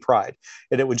do Kitty Pryde?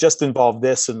 And it would just involve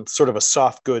this and sort of a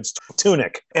soft goods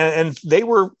tunic. And they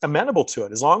were amenable to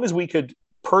it as long as we could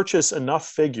purchase enough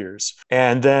figures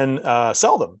and then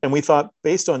sell them. And we thought,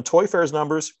 based on Toy Fair's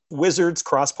numbers, Wizard's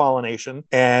cross-pollination,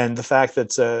 and the fact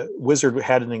that Wizard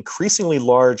had an increasingly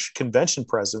large convention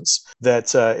presence,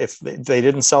 that if they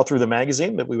didn't sell through the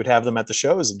magazine, that we would have them at the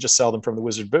shows and just sell them from the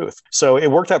Wizard booth. So it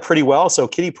worked out pretty well. So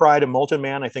Kitty Pryde and Molten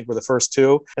Man, I think, were the first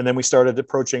 2. And then we started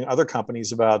approaching other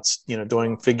companies about,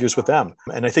 doing figures with them.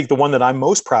 And I think the one that I'm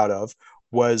most proud of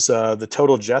was the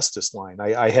Total Justice line.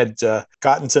 I had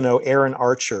gotten to know Aaron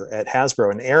Archer at Hasbro,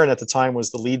 and Aaron at the time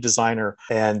was the lead designer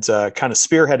and kind of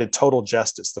spearheaded Total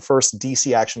Justice, the first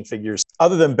DC action figures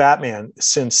other than Batman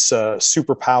since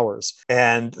Superpowers.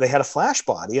 And they had a Flash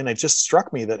body, and it just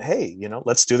struck me that, hey,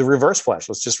 let's do the Reverse Flash.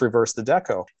 Let's just reverse the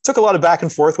deco. It took a lot of back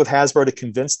and forth with Hasbro to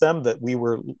convince them that we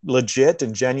were legit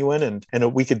and genuine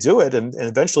and we could do it. And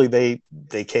eventually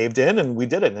they caved in, and we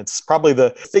did it. And it's probably the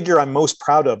figure I'm most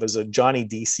proud of as a Johnny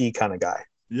DC kind of guy.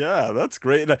 Yeah, that's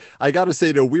great. And I got to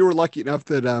say, we were lucky enough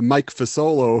that Mike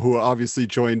Fasolo, who obviously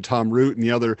joined Tom Root and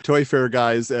the other Toy Fair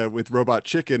guys with Robot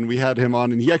Chicken, we had him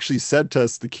on, and he actually sent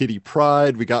us the Kitty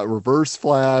Pryde. We got Reverse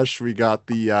Flash. We got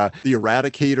the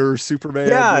Eradicator Superman.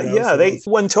 Yeah.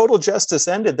 When Total Justice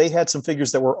ended, they had some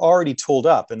figures that were already tooled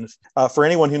up. And for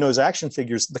anyone who knows action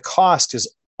figures, the cost is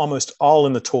almost all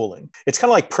in the tooling. It's kind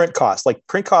of like print cost. Like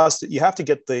print cost, you have to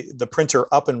get the printer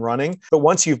up and running. But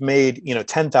once you've made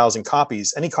 10,000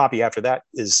 copies, any copy after that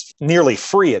is nearly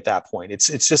free at that point.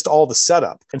 It's just all the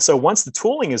setup. And so once the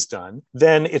tooling is done,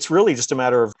 then it's really just a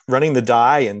matter of running the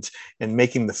die and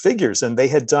making the figures. And they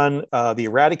had done the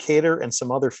Eradicator and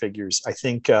some other figures. I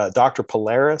think Dr.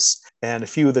 Polaris and a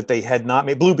few that they had not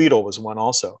made. Blue Beetle was one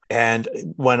also. And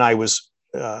when I was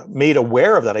made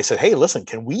aware of that, I said, hey, listen,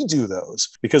 can we do those?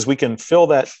 Because we can fill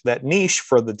that niche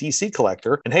for the DC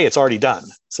collector. And hey, it's already done.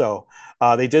 So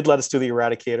they did let us do the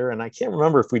Eradicator. And I can't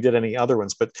remember if we did any other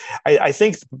ones, but I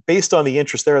think based on the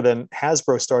interest there, then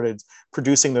Hasbro started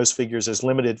producing those figures as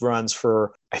limited runs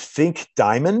for, I think,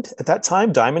 Diamond at that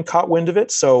time. Diamond caught wind of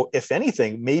it. So if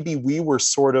anything, maybe we were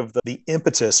sort of the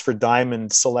impetus for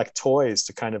Diamond Select Toys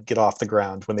to kind of get off the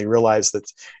ground when they realized that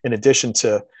in addition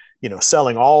to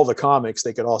selling all the comics,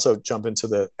 they could also jump into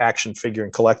the action figure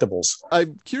and collectibles.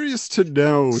 I'm curious to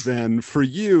know then, for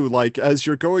you, like as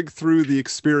you're going through the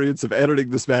experience of editing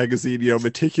this magazine,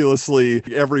 meticulously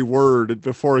every word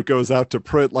before it goes out to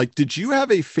print, like did you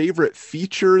have a favorite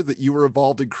feature that you were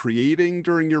involved in creating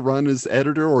during your run as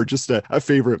editor, or just a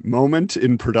favorite moment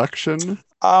in production?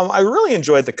 I really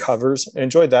enjoyed the covers. I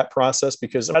enjoyed that process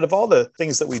because out of all the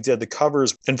things that we did, the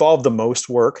covers involved the most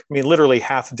work. I mean, literally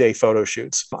half-day photo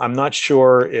shoots. I'm not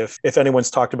sure if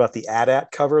anyone's talked about the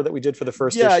AT-AT cover that we did for the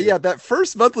first issue. Yeah, that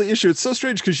first monthly issue. It's so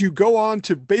strange because you go on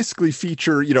to basically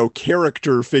feature,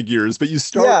 character figures, but you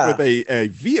start with a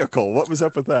vehicle. What was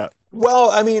up with that?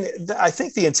 Well, I mean, I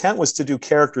think the intent was to do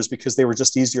characters because they were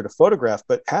just easier to photograph,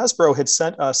 but Hasbro had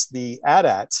sent us the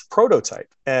AT-AT prototype,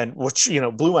 and which,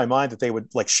 blew my mind that they would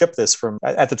ship this from,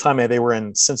 at the time they were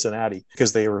in Cincinnati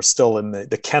because they were still in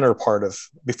the Kenner part of,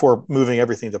 before moving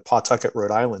everything to Pawtucket,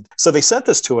 Rhode Island. So they sent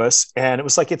this to us, and it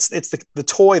was like, it's the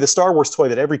toy, the Star Wars toy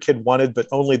that every kid wanted, but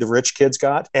only the rich kids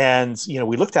got. And,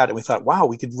 we looked at it and we thought, wow,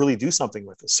 we could really do something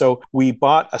with this. So we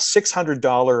bought a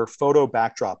 $600 photo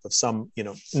backdrop of some,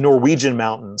 Norwegian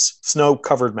mountains,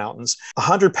 snow-covered mountains,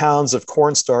 100 pounds of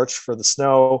cornstarch for the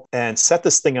snow, and set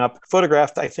this thing up,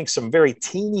 photographed, I think, some very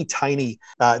teeny tiny,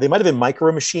 they might have been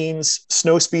micro machines,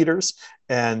 snow speeders,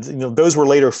 and those were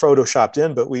later photoshopped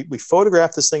in, but we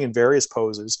photographed this thing in various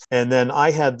poses. And then I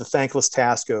had the thankless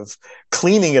task of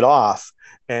cleaning it off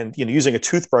and using a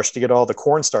toothbrush to get all the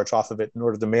cornstarch off of it in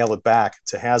order to mail it back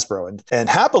to Hasbro. And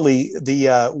happily,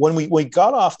 when we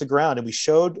got off the ground and we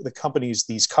showed the companies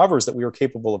these covers that we were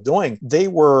capable of doing, they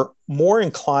were more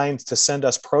inclined to send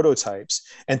us prototypes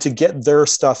and to get their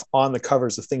stuff on the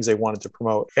covers of things they wanted to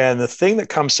promote. And the thing that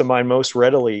comes to mind most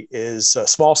readily is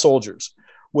Small Soldiers,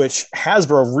 which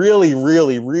Hasbro really,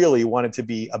 really, really wanted to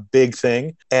be a big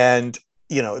thing. And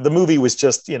the movie was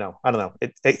just, I don't know,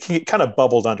 it kind of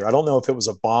bubbled under. I don't know if it was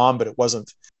a bomb, but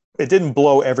it didn't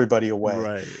blow everybody away.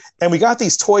 Right. And we got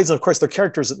these toys, and of course, they're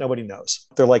characters that nobody knows.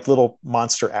 They're like little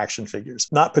monster action figures,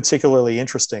 not particularly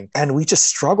interesting. And we just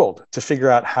struggled to figure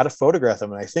out how to photograph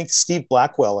them. And I think Steve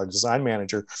Blackwell, our design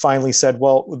manager, finally said,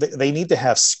 well, they need to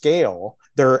have scale.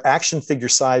 They're action figure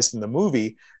sized in the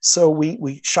movie. So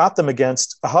we shot them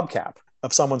against a hubcap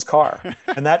of someone's car.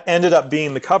 And that ended up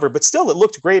being the cover. But still, it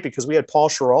looked great because we had Paul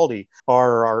Schiraldi,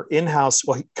 our in-house,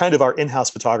 kind of our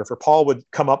in-house photographer. Paul would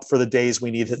come up for the days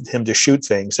we needed him to shoot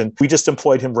things. And we just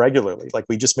employed him regularly.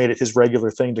 We just made it his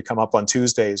regular thing to come up on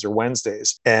Tuesdays or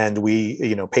Wednesdays. And we,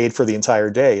 paid for the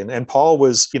entire day. And Paul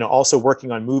was, also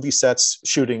working on movie sets,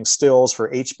 shooting stills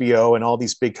for HBO and all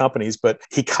these big companies. But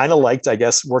he kind of liked, I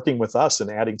guess, working with us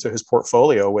and adding to his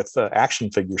portfolio with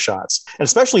action figure shots. And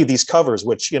especially these covers,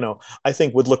 which, I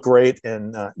think would look great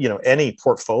in any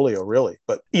portfolio really.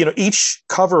 But each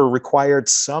cover required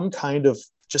some kind of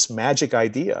just magic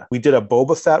idea. We did a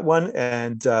Boba Fett one,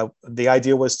 and the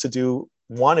idea was to do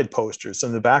wanted posters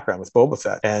in the background with Boba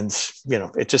Fett. And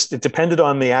it depended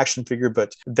on the action figure,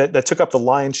 but that took up the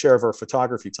lion's share of our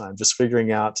photography time, just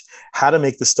figuring out how to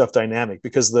make this stuff dynamic,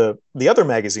 because the other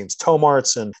magazines,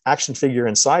 Tomarts and Action Figure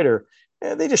Insider,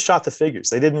 they just shot the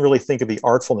figures. They didn't really think of the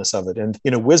artfulness of it. And,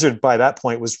 Wizard by that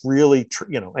point was really,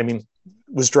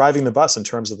 was driving the bus in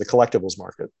terms of the collectibles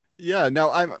market. Yeah. Now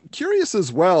I'm curious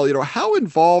as well, how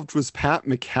involved was Pat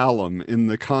McCallum in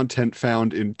the content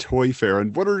found in Toy Fair,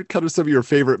 and what are kind of some of your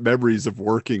favorite memories of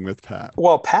working with Pat?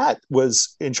 Well, Pat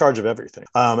was in charge of everything.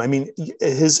 I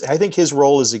think his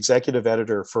role as executive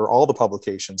editor for all the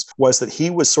publications was that he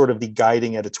was sort of the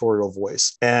guiding editorial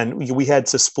voice. And we had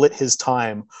to split his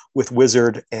time with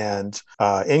Wizard and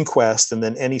Inquest, and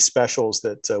then any specials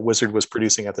that Wizard was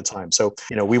producing at the time. So,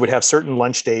 we would have certain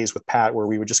lunch days with Pat where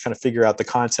we would just kind of figure out the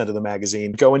content of the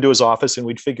magazine, go into his office, and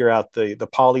we'd figure out the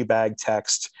polybag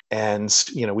text, and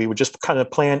we would just kind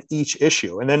of plan each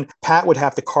issue. And then Pat would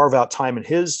have to carve out time in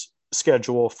his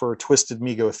schedule for Twisted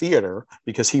Mego Theater,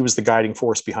 because he was the guiding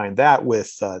force behind that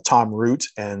with Tom Root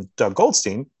and Doug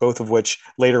Goldstein, both of which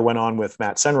later went on with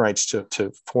Matt Senreich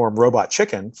to form Robot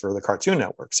Chicken for the Cartoon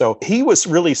Network. So he was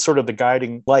really sort of the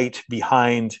guiding light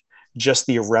behind just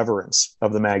the irreverence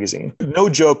of the magazine. No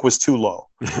joke was too low.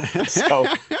 So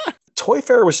Toy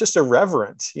Fair was just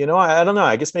irreverent. I don't know.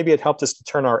 I guess maybe it helped us to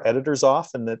turn our editors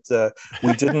off, and that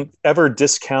we didn't ever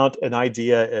discount an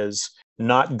idea as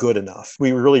not good enough.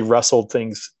 We really wrestled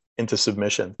things into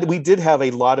submission. We did have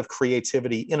a lot of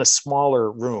creativity in a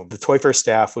smaller room. The Toy Fair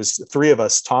staff was three of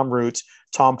us: Tom Root,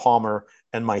 Tom Palmer,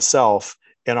 and myself,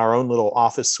 in our own little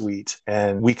office suite.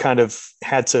 And we kind of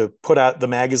had to put out the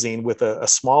magazine with a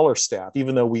smaller staff,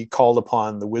 even though we called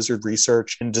upon the Wizard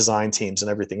research and design teams and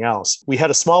everything else. We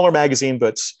had a smaller magazine,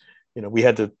 but we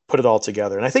had to put it all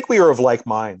together. And I think we were of like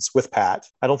minds with Pat.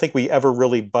 I don't think we ever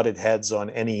really butted heads on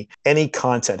any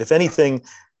content. If anything,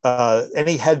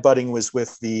 any headbutting was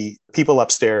with the people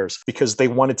upstairs because they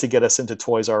wanted to get us into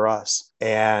Toys R Us,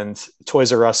 and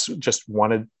Toys R Us just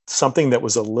wanted something that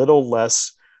was a little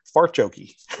less fart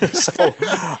jokey.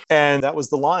 And that was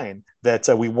the line that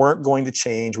we weren't going to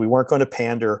change. We weren't going to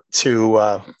pander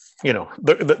to,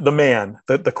 the man,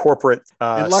 the corporate.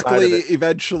 And luckily,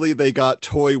 eventually they got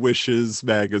Toy Wishes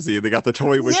magazine. They got the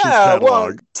Toy Wishes catalog.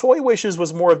 Well, Toy Wishes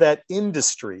was more of that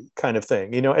industry kind of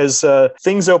thing. As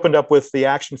things opened up with the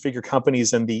action figure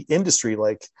companies and the industry,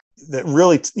 like that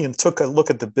really took a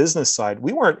look at the business side.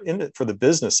 We weren't in it for the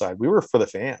business side. We were for the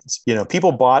fans.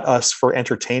 People bought us for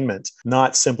entertainment,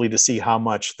 not simply to see how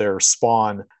much their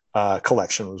Spawn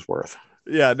collection was worth.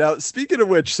 Yeah. Now, speaking of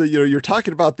which, so, you're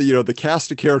talking about the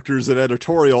cast of characters at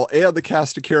editorial and the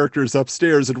cast of characters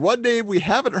upstairs. And one name we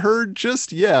haven't heard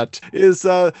just yet is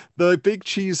the Big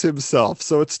Cheese himself.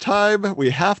 So it's time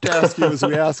we have to ask you, as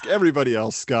we ask everybody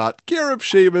else, Scott, Gareb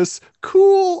Shamus,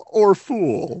 cool or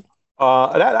fool?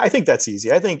 I think that's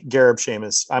easy. I think Gareb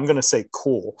Shamus, I'm going to say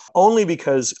cool, only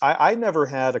because I never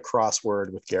had a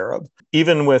crossword with Gareb.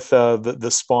 Even with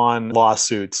the Spawn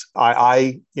lawsuits,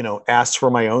 I asked for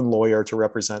my own lawyer to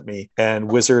represent me,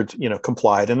 and Wizard,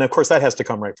 complied. And of course, that has to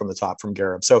come right from the top from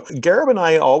Gareb. So Gareb and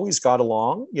I always got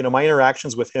along. My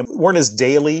interactions with him weren't as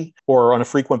daily or on a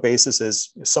frequent basis as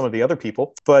some of the other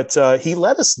people, but he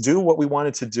let us do what we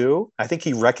wanted to do. I think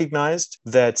he recognized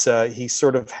that he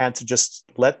sort of had to just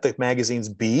let the magazines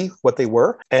be what they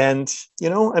were. And,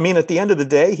 at the end of the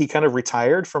day, he kind of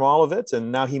retired from all of it.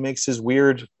 And now he makes his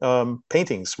weird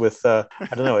paintings with, I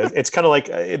don't know, it's kind of like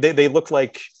they look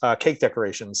like cake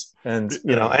decorations. And,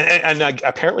 and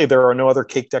apparently there are no other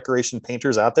cake decoration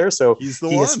painters out there. So he's the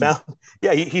one.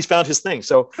 He's found his thing.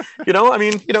 So,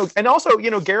 and also,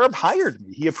 Gareb hired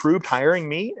me. He approved hiring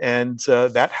me. And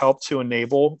that helped to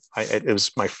enable, it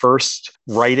was my first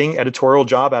writing editorial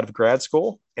job out of grad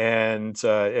school. And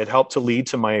it helped to lead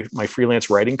to my freelance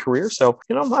writing career. So,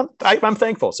 I'm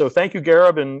thankful. So thank you,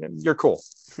 Gareb, and you're cool.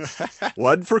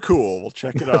 One for cool. We'll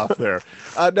check it off there.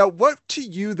 Now, what to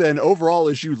you then, overall,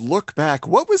 as you look back,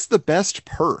 what was the best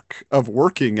perk of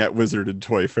working at Wizard and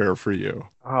Toy Fair for you?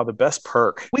 Oh, the best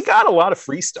perk. We got a lot of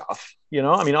free stuff.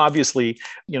 Obviously,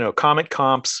 comic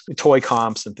comps, toy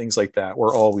comps, and things like that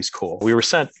were always cool. We were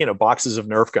sent, boxes of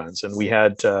Nerf guns, and we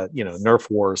had, Nerf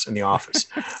wars in the office.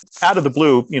 Out of the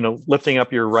blue, lifting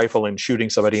up your rifle and shooting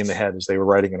somebody in the head as they were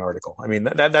writing an article. I mean,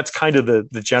 that's kind of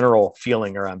the general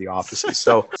feeling around the offices.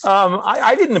 So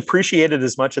I didn't appreciate it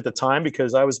as much at the time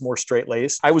because I was more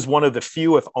straight-laced. I was one of the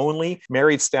few, if only,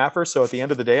 married staffers. So at the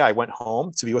end of the day, I went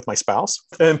home to be with my spouse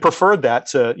and preferred that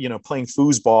to, playing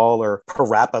foosball or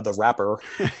Parappa the Rapper,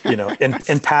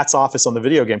 in Pat's office on the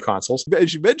video game consoles.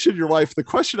 As you mentioned your wife, the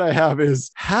question I have is,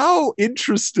 how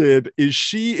interested is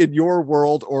she in your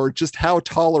world, or just how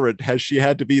tolerant has she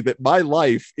had to be that my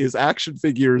life is action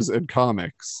figures and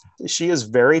comics? She is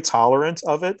very tolerant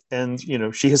of it. And,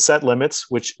 she has set limits,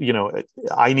 which,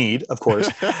 I need, of course.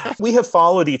 We have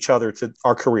followed each other to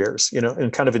our careers,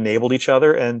 and kind of enabled each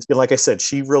other. And like I said,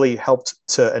 she really helped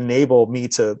to enable me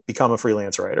to become a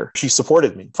freelance writer. She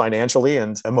supported me financially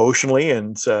and emotionally.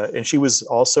 And she was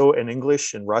also an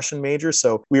English and Russian major.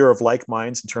 So we were of like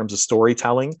minds in terms of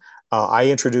storytelling.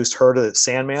 I introduced her to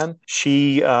Sandman.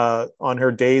 She, on her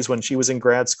days when she was in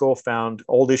grad school, found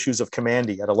old issues of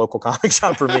Commandy at a local comic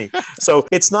shop for me. So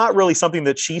it's not really something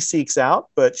that she seeks out,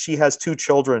 but she has two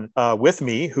children with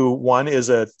me, who one is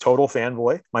a total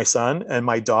fanboy, my son, and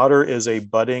my daughter is a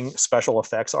budding special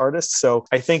effects artist. So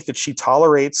I think that she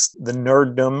tolerates the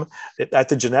nerddom at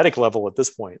the genetic level at this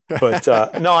point. But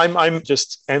no, I'm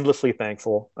just endlessly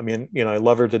thankful. I mean, I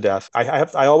love her to death.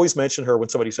 I always mention her when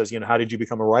somebody says, how did you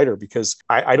become a writer? Because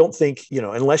I don't think,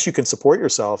 unless you can support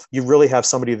yourself, you really have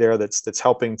somebody there that's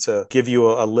helping to give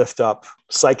you a lift up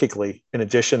psychically, in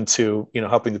addition to,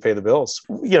 helping to pay the bills.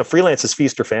 Freelance is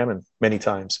feast or famine many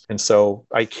times. And so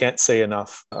I can't say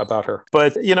enough about her.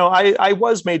 But, I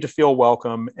was made to feel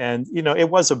welcome. And,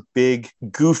 it was a big,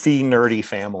 goofy, nerdy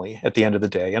family at the end of the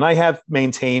day. And I have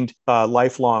maintained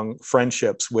lifelong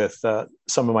friendships with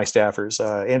some of my staffers.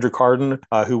 Andrew Carden,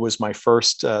 who was my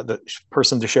first the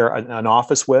person to share an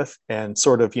office with and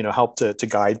sort of, helped to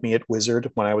guide me at Wizard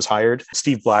when I was hired.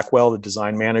 Steve Blackwell, the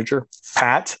design manager.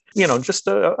 Pat, just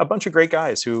just a bunch of great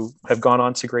guys who have gone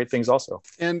on to great things also.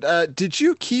 And did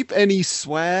you keep any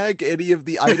swag, any of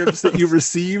the items that you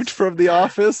received from the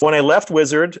office? When I left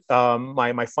Wizard,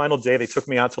 my final day, they took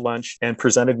me out to lunch and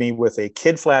presented me with a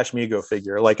Kid Flash Mego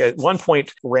figure. Like at one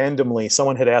point, randomly,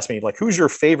 someone had asked me, like, who's your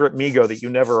favorite Mego that you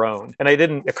never owned? And it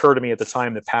didn't occur to me at the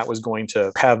time that Pat was going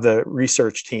to have the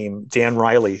research team, Dan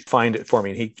Riley, find it for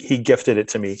me. And he gifted it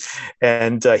to me.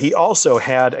 And he also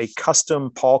had a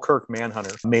custom Paul Kirk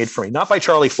Manhunter made for me, not by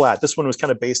Charlie Flatt. This one was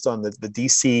kind of based on the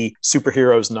DC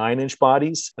superheroes 9-inch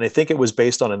bodies. And I think it was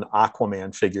based on an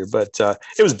Aquaman figure, but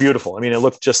it was beautiful. I mean, it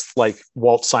looked just like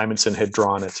Walt Simonson had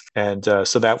drawn it. And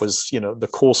so that was, the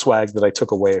cool swag that I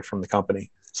took away from the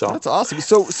company. So that's awesome.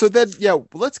 So then, yeah,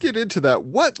 let's get into that.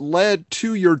 What led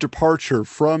to your departure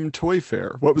from Toy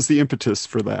Fair? What was the impetus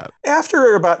for that?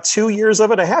 After about 2 years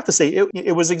of it, I have to say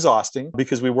it was exhausting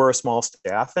because we were a small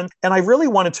staff, and I really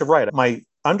wanted to write. My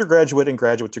undergraduate and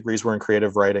graduate degrees were in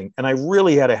creative writing, and I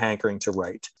really had a hankering to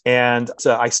write. And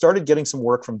so I started getting some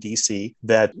work from DC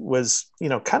that was,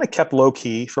 kind of kept low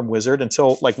key from Wizard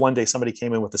until like one day somebody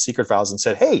came in with the secret files and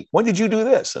said, "Hey, when did you do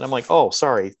this?" And I'm like, "Oh,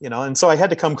 sorry." And so I had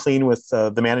to come clean with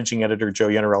the managing editor, Joe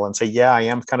Yenarella, and say, "Yeah, I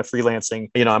am kind of freelancing.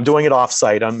 I'm doing it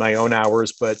offsite on my own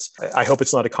hours, but I hope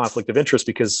it's not a conflict of interest,"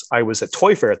 because I was at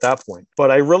Toy Fair at that point.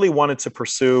 But I really wanted to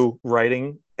pursue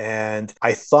writing. And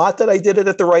I thought that I did it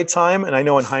at the right time. And I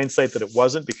know in hindsight that it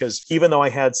wasn't, because even though I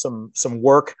had some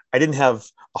work, I didn't have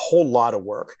a whole lot of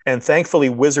work. And thankfully,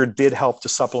 Wizard did help to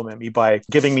supplement me by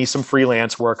giving me some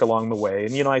freelance work along the way.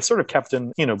 And, I sort of kept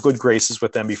in, good graces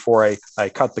with them before I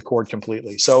cut the cord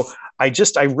completely. So I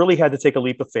really had to take a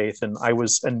leap of faith. And I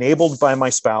was enabled by my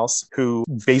spouse, who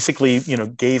basically,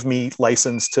 gave me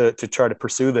license to try to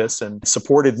pursue this and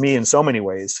supported me in so many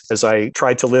ways as I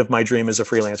tried to live my dream as a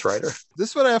freelance writer. This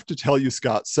is what I have to tell you,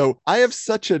 Scott. So I have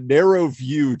such a narrow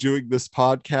view doing this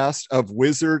podcast of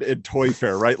Wizard and Toy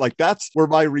Fair, right? Like that's where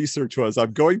my research was.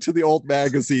 I'm going to the old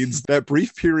magazines, that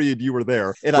brief period you were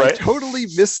there. And right. I totally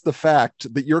missed the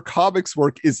fact that your comics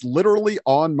work is literally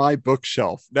on my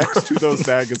bookshelf next to those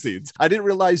magazines. I didn't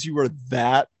realize you were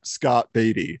that Scott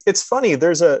Beatty. It's funny.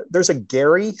 There's a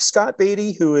Gary Scott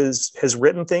Beatty who has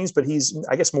written things, but he's,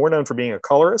 I guess, more known for being a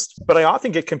colorist. But I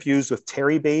often get confused with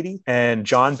Terry Beatty and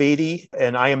John Beatty,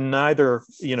 and I am neither,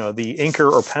 the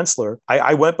inker or penciler.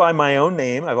 I went by my own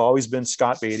name. I've always been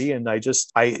Scott Beatty, and I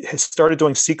started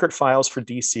doing secret files for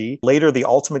DC. Later, the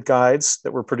Ultimate Guides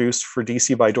that were produced for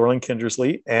DC by Dorling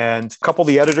Kindersley, and a couple of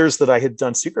the editors that I had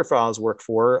done secret files work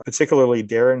for, particularly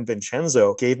Darren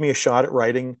Vincenzo, gave me a shot at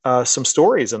writing some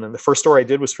stories. And then the first story I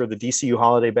did was for the DCU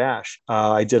Holiday Bash.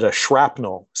 I did a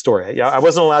Shrapnel story. Yeah, I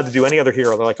wasn't allowed to do any other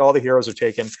hero. They're like, all the heroes are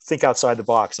taken. Think outside the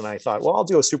box. And I thought, well, I'll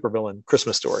do a supervillain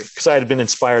Christmas story, because I had been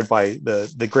inspired by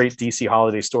the great DC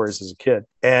holiday stories as a kid.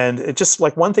 And it just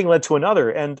like one thing led to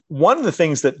another. And one of the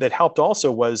things that helped also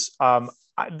was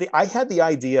I had the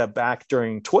idea back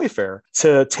during Toy Fair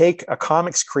to take a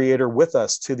comics creator with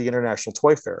us to the International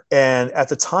Toy Fair. And at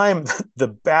the time, the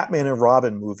Batman and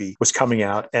Robin movie was coming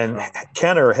out, and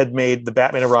Kenner had made the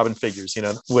Batman and Robin figures,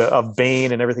 of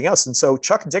Bane and everything else. And so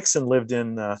Chuck Dixon lived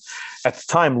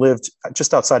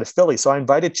just outside of Philly. So I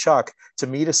invited Chuck to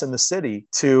meet us in the city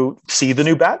to see the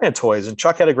new Batman toys. And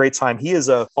Chuck had a great time. He is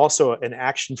also an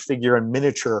action figure and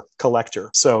miniature collector.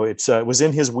 So it was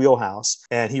in his wheelhouse.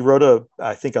 And he wrote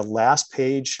I think a last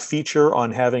page feature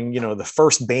on having, the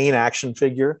first Bane action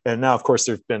figure. And now, of course,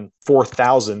 there's been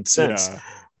 4,000 since. Yeah.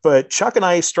 But Chuck and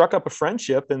I struck up a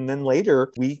friendship, and then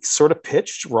later we sort of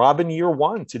pitched Robin Year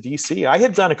One to DC. I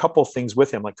had done a couple of things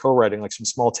with him, like co-writing, like some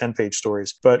small 10-page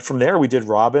stories. But from there, we did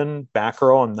Robin,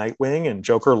 Batgirl, and Nightwing, and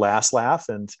Joker Last Laugh.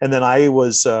 And then I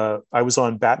was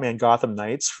on Batman Gotham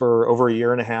Knights for over a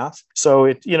year and a half.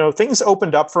 So things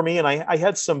opened up for me, and I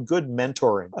had some good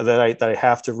mentoring that I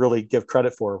have to really give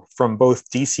credit for from both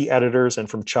DC editors and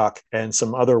from Chuck and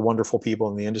some other wonderful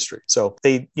people in the industry. So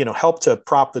they, helped to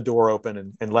prop the door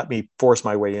open and let me force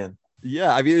my way in.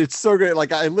 Yeah, I mean, it's so great.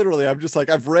 Like, I'm just like,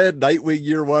 I've read Nightwing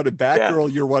Year One, and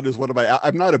Batgirl Year One is one of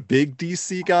I'm not a big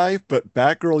DC guy, but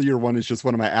Batgirl Year One is just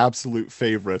one of my absolute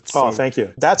favorites. Oh, thank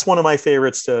you. That's one of my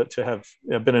favorites to have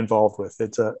been involved with.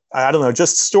 It's I don't know,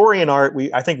 just story and art.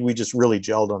 I think we just really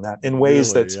gelled on that in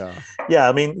ways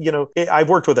I mean, I've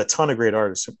worked with a ton of great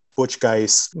artists, Butch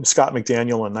Guice, Scott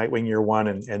McDaniel on Nightwing Year One,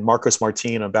 and Marcos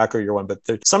Martin on Batgirl Year One. But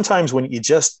sometimes when you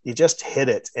just hit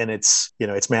it, and it's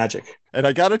magic. And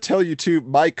I got to tell you, too,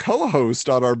 my co-host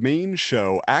on our main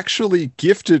show actually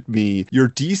gifted me your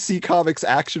DC Comics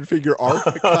action figure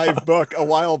archive book a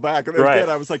while back. And again,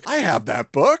 I was like, I have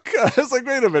that book. I was like,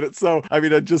 wait a minute. So, I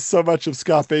mean, just so much of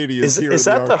Scott Beatty is here. Is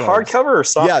that the hardcover or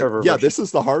softcover? Yeah, this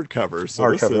is the hardcover. So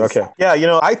hardcover, okay.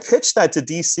 Yeah, I pitched that to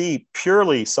DC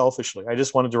purely selfishly. I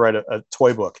just wanted to write a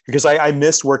toy book because I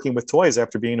missed working with toys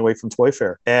after being away from Toy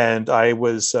Fair. And I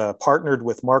was partnered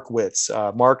with Mark Witz.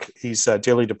 Mark, he's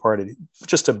dearly departed.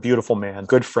 Just a beautiful man,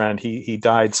 good friend. He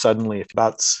died suddenly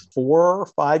about 4 or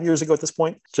 5 years ago at this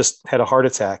point, just had a heart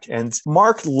attack. And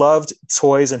Mark loved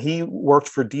toys and he worked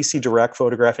for DC Direct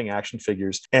photographing action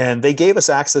figures. And they gave us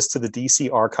access to the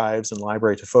DC archives and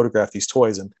library to photograph these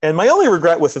toys. And my only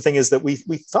regret with the thing is that we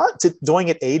thought doing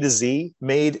it A to Z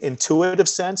made intuitive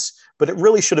sense, but it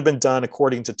really should have been done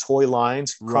according to toy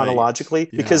lines chronologically,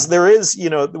 because there is,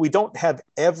 we don't have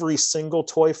every single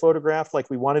toy photograph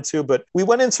like we wanted to, but we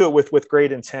went into it with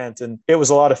great intent, and it was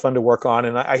a lot of fun to work on.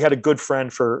 And I had a good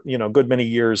friend for, a good many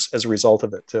years as a result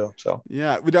of it too. So,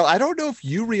 yeah, I don't know if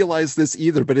you realize this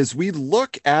either, but as we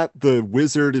look at the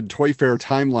Wizard and Toy Fair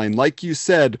timeline, like you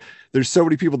said, there's so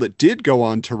many people that did go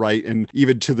on to write, and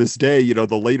even to this day,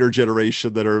 the later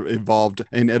generation that are involved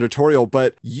in editorial,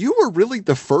 but you were really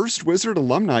the first Wizard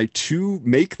alumni to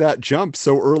make that jump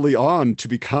so early on to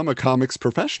become a comics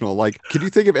professional. Like, can you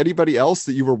think of anybody else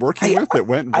that you were working with that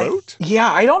went and wrote?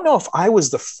 I don't know if I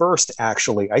was the first,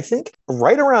 actually. I think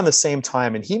right around the same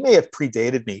time, and he may have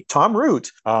predated me, Tom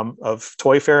Root of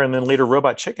Toy Fair and then later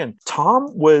Robot Chicken.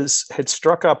 Tom had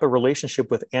struck up a relationship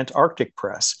with Antarctic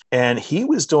Press, and he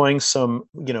was doing some,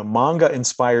 manga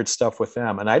inspired stuff with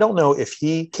them. And I don't know if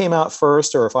he came out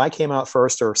first or if I came out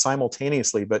first or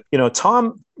simultaneously, but,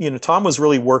 Tom was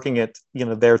really working it,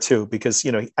 there too, because,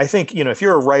 I think, if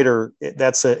you're a writer,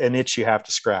 that's an itch you have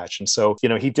to scratch. And so,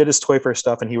 he did his Toy Fair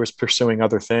stuff and he was pursuing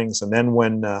other things. And then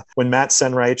when Matt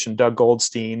Senreich and Doug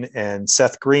Goldstein and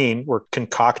Seth Green were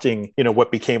concocting,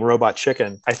 what became Robot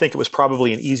Chicken, I think it was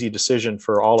probably an easy decision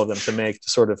for all of them to make, to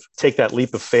sort of take that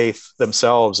leap of faith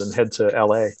themselves and head to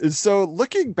LA. So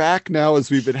looking back now,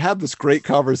 as we've had this great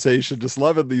conversation, just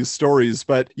loving these stories,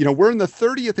 but, we're in the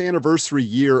 30th anniversary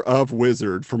year of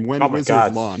Wizard, from when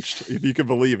Wizard launched, if you can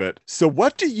believe it. So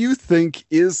what do you think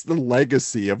is the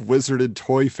legacy of Wizard and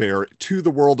Toy Fair to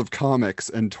the world of comics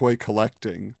and toy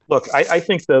collecting? Look, I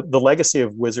think the legacy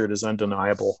of Wizard is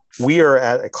undeniable. We are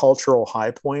at a cultural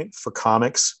high point for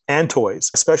comics and toys,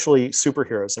 especially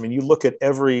superheroes. I mean, you look at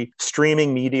every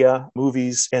streaming media,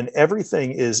 movies, and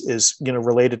everything is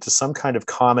related to some kind of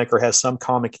comic or has some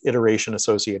comic iteration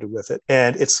associated with it.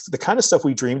 And it's the kind of stuff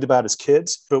we dreamed about as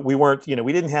kids, but we weren't,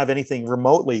 we didn't have anything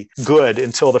remotely good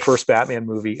until the first Batman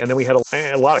movie. And then we had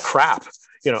a lot of crap.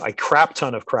 A crap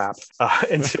ton of crap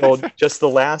until just the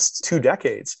last 2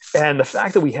 decades. And the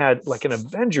fact that we had like an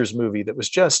Avengers movie that was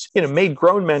just, made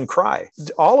grown men cry,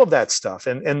 all of that stuff.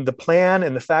 And the plan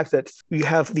and the fact that you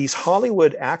have these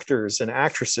Hollywood actors and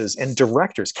actresses and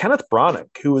directors, Kenneth Branagh,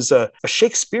 who was a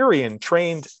Shakespearean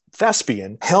trained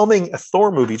thespian helming a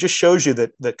Thor movie, just shows you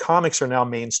that comics are now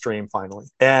mainstream finally.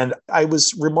 And I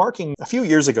was remarking a few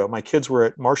years ago, my kids were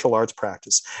at martial arts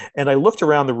practice, and I looked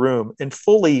around the room and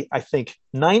fully, I think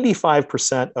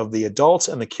 95% of the adults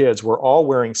and the kids were all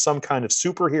wearing some kind of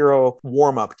superhero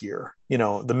warm-up gear.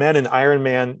 The men in Iron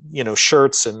Man,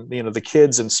 shirts, and, the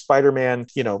kids in Spider-Man,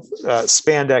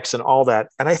 spandex and all that.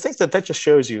 And I think that just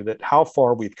shows you that how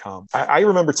far we've come. I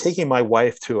remember taking my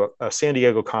wife to a San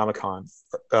Diego Comic-Con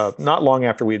not long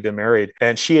after we had been married.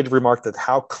 And she had remarked that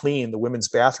how clean the women's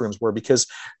bathrooms were because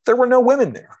there were no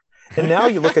women there. And now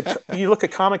you look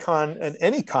at Comic-Con and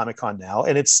any Comic-Con now,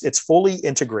 and it's fully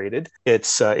integrated.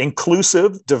 It's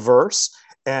inclusive, diverse.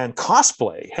 And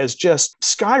cosplay has just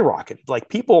skyrocketed. Like,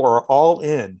 people are all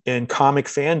in comic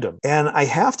fandom. And I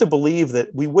have to believe that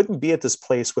we wouldn't be at this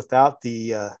place without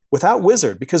without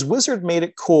Wizard, because Wizard made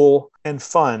it cool and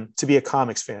fun to be a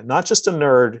comics fan, not just a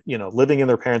nerd, living in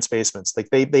their parents' basements.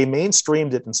 Like, they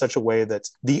mainstreamed it in such a way that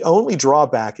the only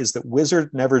drawback is that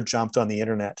Wizard never jumped on the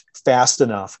internet fast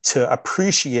enough to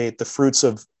appreciate the fruits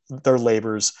of their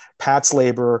labors Pat's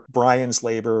labor, Brian's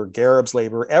labor, Garib's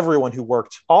labor, everyone who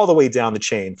worked all the way down the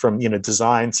chain from,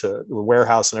 design to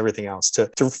warehouse and everything else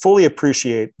to fully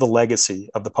appreciate the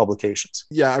legacy of the publications.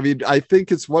 Yeah, I mean, I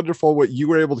think it's wonderful what you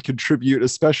were able to contribute,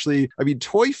 especially, I mean,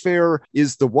 Toy Fair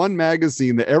is the one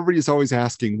magazine that everybody's always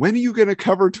asking, when are you going to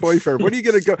cover Toy Fair? When are you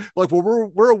going to go? Like, well,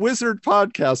 we're a Wizard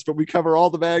podcast, but we cover all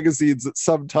the magazines at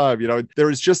some time. There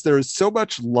is so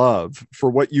much love for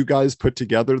what you guys put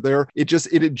together there. It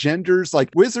engenders, like,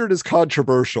 Wizard is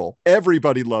controversial.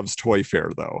 Everybody loves Toy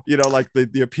Fair, though. Like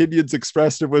the opinions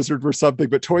expressed in Wizard were something,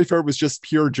 but Toy Fair was just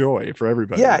pure joy for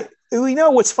everybody. Yeah. We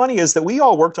know what's funny is that we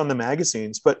all worked on the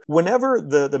magazines, but whenever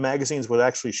the magazines would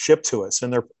actually ship to us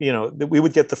and we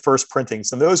would get the first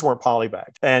printings and those weren't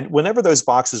polybagged. And whenever those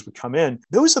boxes would come in,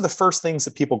 those are the first things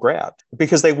that people grabbed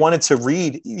because they wanted to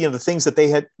read, the things that they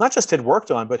had not just had worked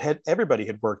on, but everybody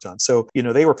had worked on. So,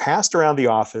 they were passed around the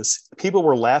office. People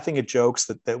were laughing at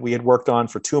jokes that we had worked on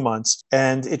for 2 months.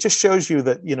 And it just shows you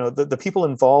that, the people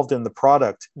involved in the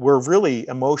product were really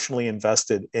emotionally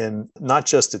invested in not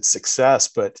just its success,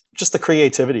 but just the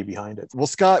creativity behind it. Well,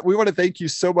 Scott, we want to thank you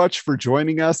so much for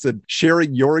joining us and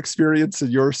sharing your experience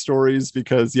and your stories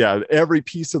because, every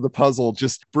piece of the puzzle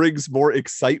just brings more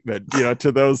excitement,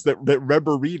 to those that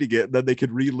remember reading it, and then they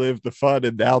can relive the fun.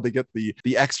 And now they get the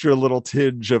extra little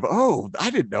tinge of, oh, I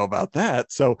didn't know about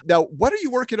that. So now what are you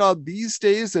working on these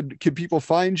days? And can people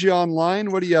find you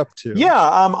online? What are you up to?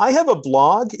 Yeah, I have a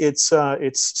blog. It's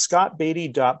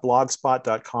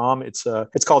scottbeatty.blogspot.com.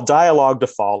 It's called Dialogue to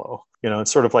Follow.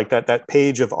 It's sort of like that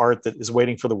page of art that is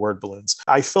waiting for the word balloons.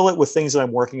 I fill it with things that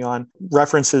I'm working on,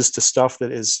 references to stuff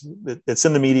that's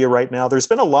in the media right now. There's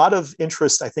been a lot of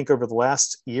interest, I think, over the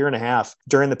last year and a half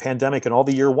during the pandemic and all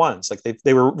the year ones. Like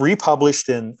they were republished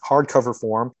in hardcover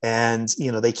form, and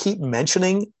they keep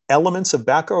mentioning elements of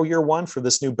Batgirl Year One for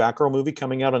this new Batgirl movie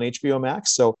coming out on HBO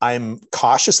Max. So I'm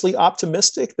cautiously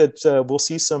optimistic that we'll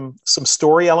see some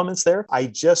story elements there. I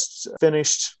just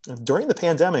finished during the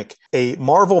pandemic a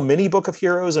Marvel mini book of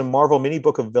heroes and Marvel mini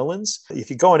book of villains. If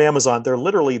you go on Amazon, they're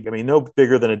literally, no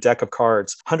bigger than a deck of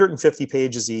cards, 150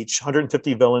 pages each,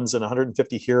 150 villains and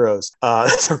 150 heroes.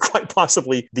 They're quite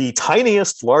possibly the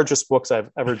tiniest, largest books I've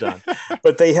ever done.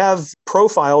 But they have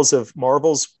profiles of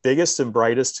Marvel's biggest and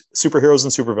brightest superheroes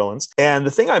and supervillains. And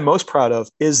the thing I'm most proud of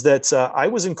is that I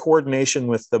was in coordination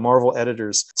with the Marvel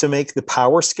editors to make the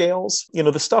power scales,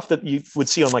 the stuff that you would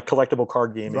see on like collectible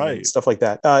card gaming and stuff like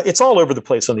that. It's all over the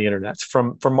place on the internet,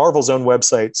 from Marvel's own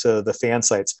website to the fan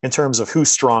sites in terms of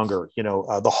who's stronger,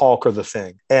 the Hulk or the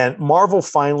Thing. And Marvel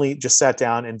finally just sat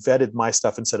down and vetted my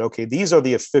stuff and said, okay, these are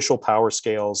the official power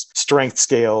scales, strength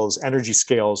scales, energy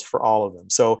scales for all of them.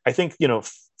 So I think,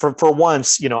 for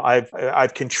once,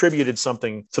 I've contributed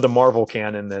something to the Marvel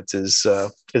canon that is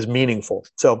meaningful.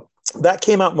 So that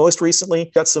came out most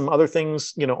recently. Got some other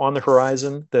things, on the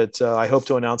horizon that I hope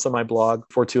to announce on my blog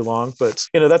before too long. But,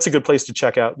 that's a good place to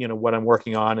check out, what I'm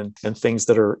working on and things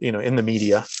that are, in the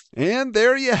media. And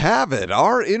there you have it.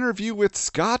 Our interview with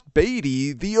Scott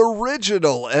Beatty, the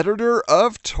original editor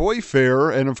of Toy Fair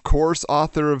and, of course,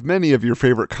 author of many of your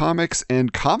favorite comics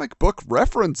and comic book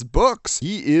reference books.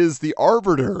 He is the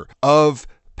arbiter of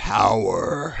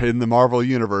power in the Marvel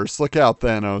Universe. Look out,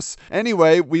 Thanos.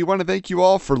 Anyway, we want to thank you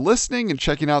all for listening and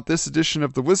checking out this edition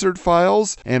of the Wizard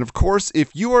Files. And of course,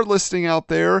 if you are listening out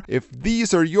there, if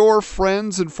these are your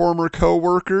friends and former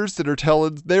co-workers that are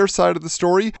telling their side of the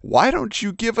story, why don't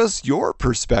you give us your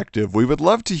perspective? We would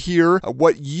love to hear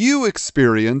what you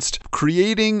experienced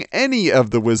creating any of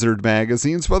the Wizard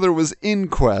magazines, whether it was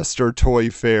Inquest or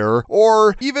Toy Fair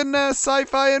or even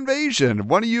Sci-Fi Invasion.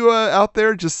 One of you out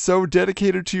there just so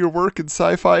dedicated to your work in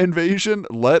Sci-Fi Invasion,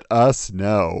 let us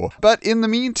know. But in the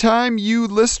meantime, you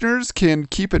listeners can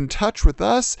keep in touch with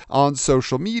us on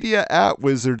social media at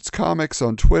Wizards Comics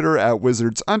on Twitter, at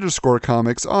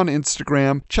Wizards_Comics on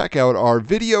Instagram. Check out our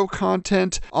video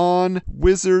content on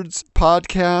Wizards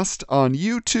Podcast on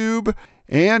YouTube.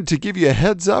 And to give you a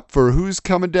heads up for who's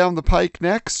coming down the pike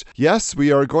next, yes,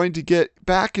 we are going to get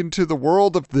back into the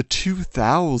world of the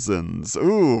 2000s.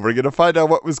 Ooh, we're going to find out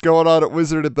what was going on at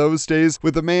Wizard in those days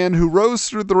with a man who rose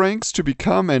through the ranks to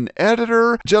become an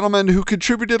editor, gentleman who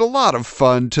contributed a lot of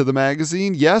fun to the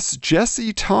magazine. Yes,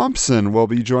 Jesse Thompson will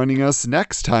be joining us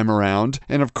next time around.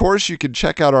 And of course, you can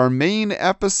check out our main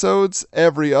episodes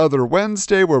every other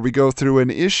Wednesday where we go through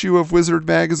an issue of Wizard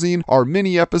magazine, our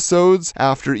mini episodes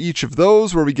after each of those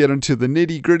shows where we get into the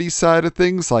nitty-gritty side of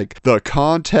things like the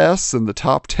contests and the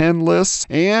top 10 lists.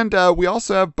 And we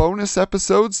also have bonus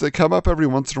episodes that come up every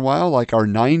once in a while, like our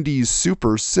 90s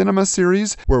Super Cinema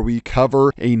series, where we cover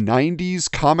a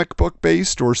 90s comic book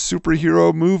based or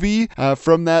superhero movie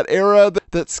from that era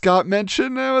that Scott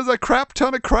mentioned. It was a crap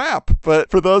ton of crap, but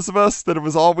for those of us that it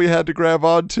was all we had to grab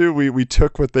onto, we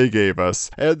took what they gave us.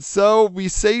 And so we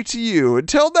say to you,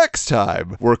 until next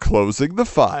time, we're closing the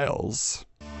files.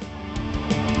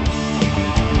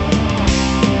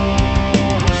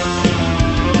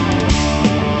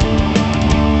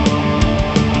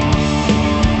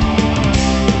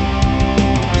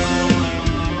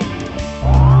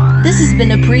 This has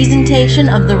been a presentation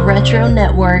of the Retro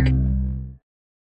Network.